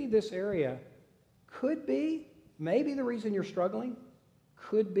maybe this area could be, maybe the reason you're struggling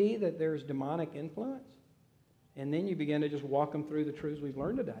could be that there's demonic influence? And then you begin to just walk them through the truths we've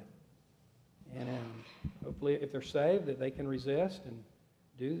learned today. And hopefully, if they're saved, that they can resist and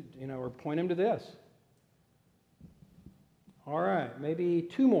do, you know, or point them to this. All right, maybe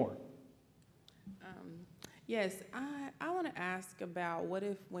two more. Yes, I want to ask about what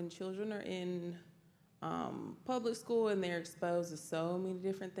if when children are in public school and they're exposed to so many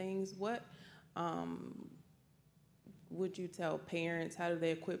different things, what would you tell parents? How do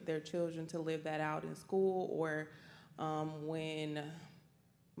they equip their children to live that out in school, or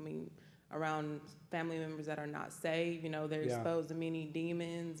around family members that are not saved, you know, they're exposed to many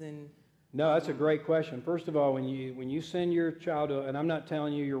demons and... No, that's a great question. First of all, when you send your child to, and I'm not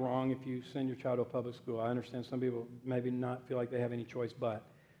telling you you're wrong if you send your child to a public school. I understand some people maybe not feel like they have any choice but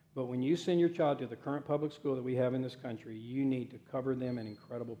when you send your child to the current public school that we have in this country, you need to cover them in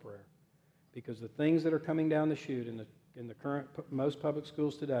incredible prayer. Because the things that are coming down the chute in the current most public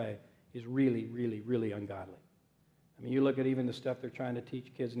schools today is really, really, really ungodly. I mean, you look at even the stuff they're trying to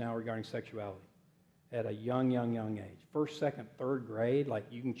teach kids now regarding sexuality at a young age. First, second, third grade, like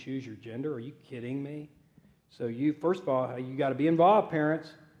you can choose your gender. Are you kidding me? So first of all, you got to be involved,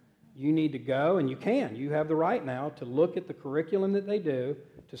 parents. You need to go, and you can. You have the right now to look at the curriculum that they do,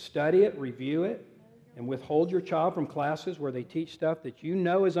 to study it, review it, and withhold your child from classes where they teach stuff that you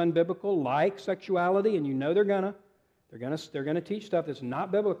know is unbiblical, like sexuality, and you know they're gonna teach stuff that's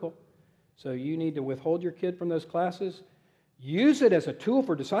not biblical. So you need to withhold your kid from those classes. Use it as a tool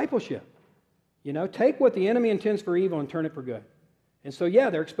for discipleship. You know, take what the enemy intends for evil and turn it for good. And so,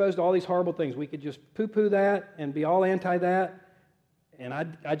 yeah, they're exposed to all these horrible things. We could just poo-poo that and be all anti that, and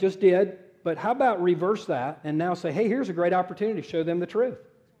I just did. But how about reverse that and now say, hey, here's a great opportunity to show them the truth,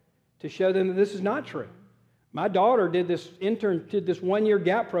 to show them that this is not true. My daughter did this 1-year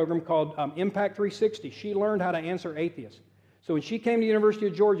gap program called Impact 360. She learned how to answer atheists. So when she came to the University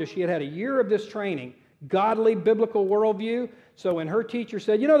of Georgia, she had a year of this training, godly, biblical worldview. So when her teacher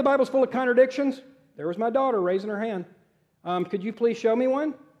said, you know, the Bible's full of contradictions, there was my daughter raising her hand. Could you please show me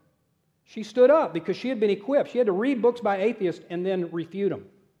one? She stood up because she had been equipped. She had to read books by atheists and then refute them.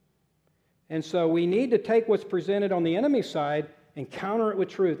 And so we need to take what's presented on the enemy's side and counter it with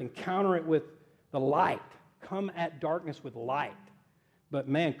truth and counter it with the light. Come at darkness with light. But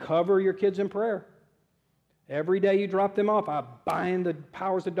man, cover your kids in prayer. Every day you drop them off, I bind the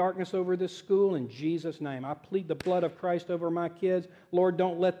powers of darkness over this school in Jesus' name. I plead the blood of Christ over my kids. Lord,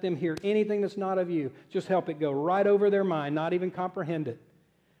 don't let them hear anything that's not of you. Just help it go right over their mind, not even comprehend it.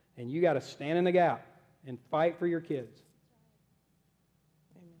 And you got to stand in the gap and fight for your kids.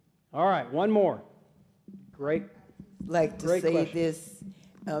 All right, one more. Great. Like to Great say question. this,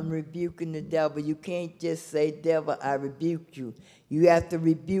 I'm rebuking the devil. You can't just say, devil, I rebuke you. You have to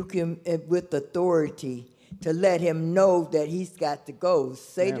rebuke him with authority to let him know that he's got to go.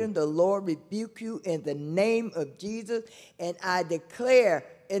 Satan, the Lord rebuke you in the name of Jesus, and I declare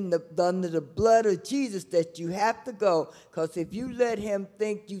under the blood of Jesus that you have to go, because if you let him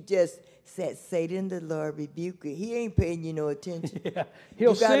think you just said, Satan, the Lord rebuke you, he ain't paying you no attention. Yeah.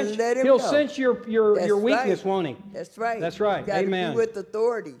 He'll sense your weakness, right. won't he? That's right. That's right. You gotta Amen. be with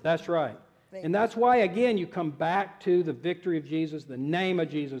authority. That's right. And that's why, again, you come back to the victory of Jesus, the name of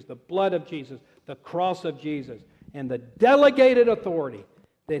Jesus, the blood of Jesus, the cross of Jesus, and the delegated authority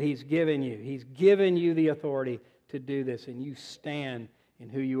that he's given you. He's given you the authority to do this, and you stand in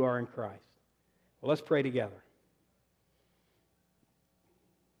who you are in Christ. Well, let's pray together.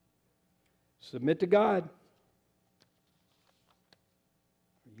 Submit to God.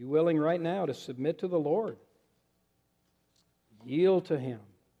 Are you willing right now to submit to the Lord? Yield to him.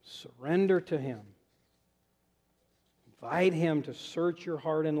 Surrender to him. Invite him to search your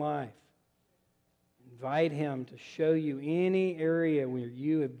heart and life. Invite him to show you any area where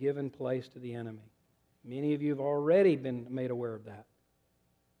you have given place to the enemy. Many of you have already been made aware of that.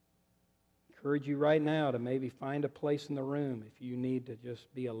 I encourage you right now to maybe find a place in the room if you need to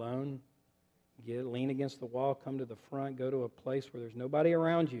just be alone. Lean against the wall, come to the front, go to a place where there's nobody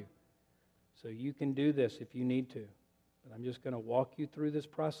around you. So you can do this if you need to. But I'm just going to walk you through this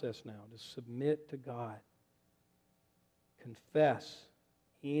process now to submit to God. confess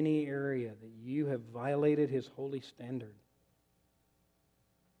any area that you have violated His holy standard.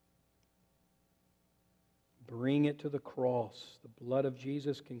 Bring it to the cross. The blood of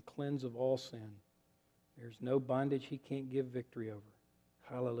Jesus can cleanse of all sin. There's no bondage He can't give victory over.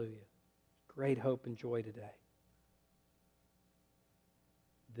 Hallelujah. Great hope and joy today.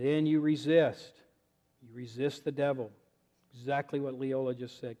 Then you resist. You resist the devil. Exactly what Leola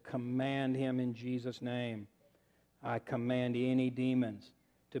just said. Command him in Jesus' name. I command any demons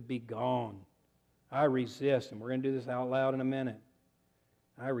to be gone. I resist, and we're going to do this out loud in a minute.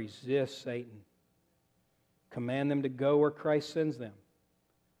 I resist Satan. Command them to go where Christ sends them.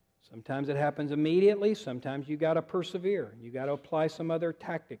 Sometimes it happens immediately. Sometimes you got to persevere. You got to apply some other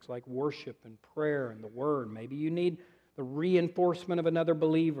tactics like worship and prayer and the Word. Maybe you need the reinforcement of another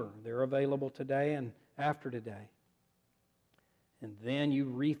believer. They're available today and after today. And then you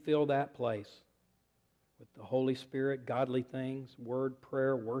refill that place with the Holy Spirit, godly things, word,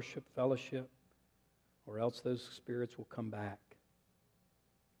 prayer, worship, fellowship, or else those spirits will come back.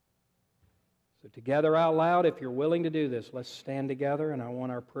 So together out loud, if you're willing to do this, let's stand together, and I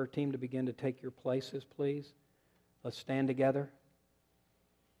want our prayer team to begin to take your places, please. Let's stand together.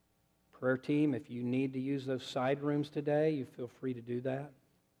 Prayer team, if you need to use those side rooms today, you feel free to do that.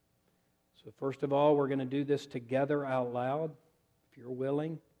 So first of all, we're going to do this together out loud. If you're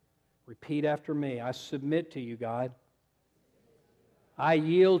willing, repeat after me. I submit to you, God. I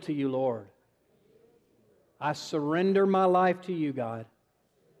yield to you, Lord. I surrender my life to you, God.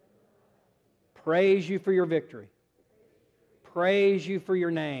 Praise you for your victory. Praise you for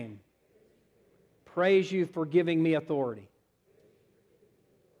your name. Praise you for giving me authority.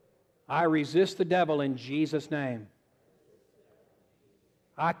 I resist the devil in Jesus' name.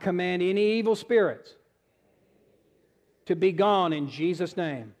 I command any evil spirits to be gone in Jesus'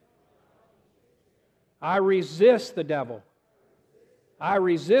 name. I resist the devil. I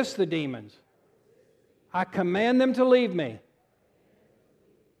resist the demons. I command them to leave me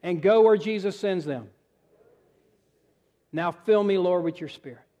and go where Jesus sends them. Now fill me, Lord, with your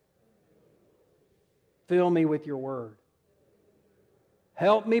Spirit. Fill me with your word.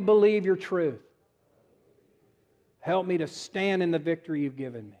 Help me believe your truth. Help me to stand in the victory you've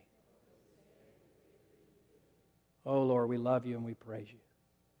given me. Oh, Lord, we love you and we praise you.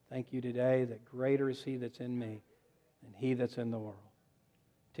 Thank you today that greater is He that's in me than he that's in the world.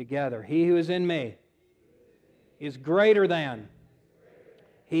 Together, He who is in me is greater than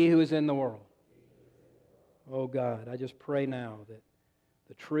he who is in the world. Oh, God, I just pray now that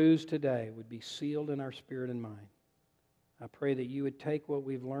the truths today would be sealed in our spirit and mind. I pray that you would take what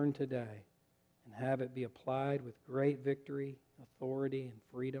we've learned today and have it be applied with great victory, authority, and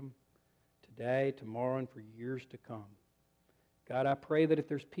freedom today, tomorrow, and for years to come. God, I pray that if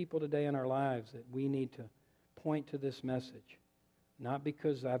there's people today in our lives that we need to point to this message, not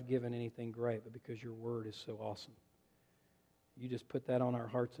because I've given anything great, but because your word is so awesome. You just put that on our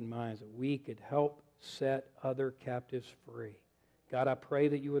hearts and minds that we could help set other captives free. God, I pray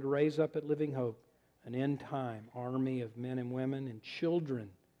that you would raise up at Living Hope an end-time army of men and women and children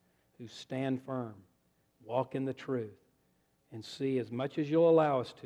who stand firm, walk in the truth, and see as much as you'll allow us to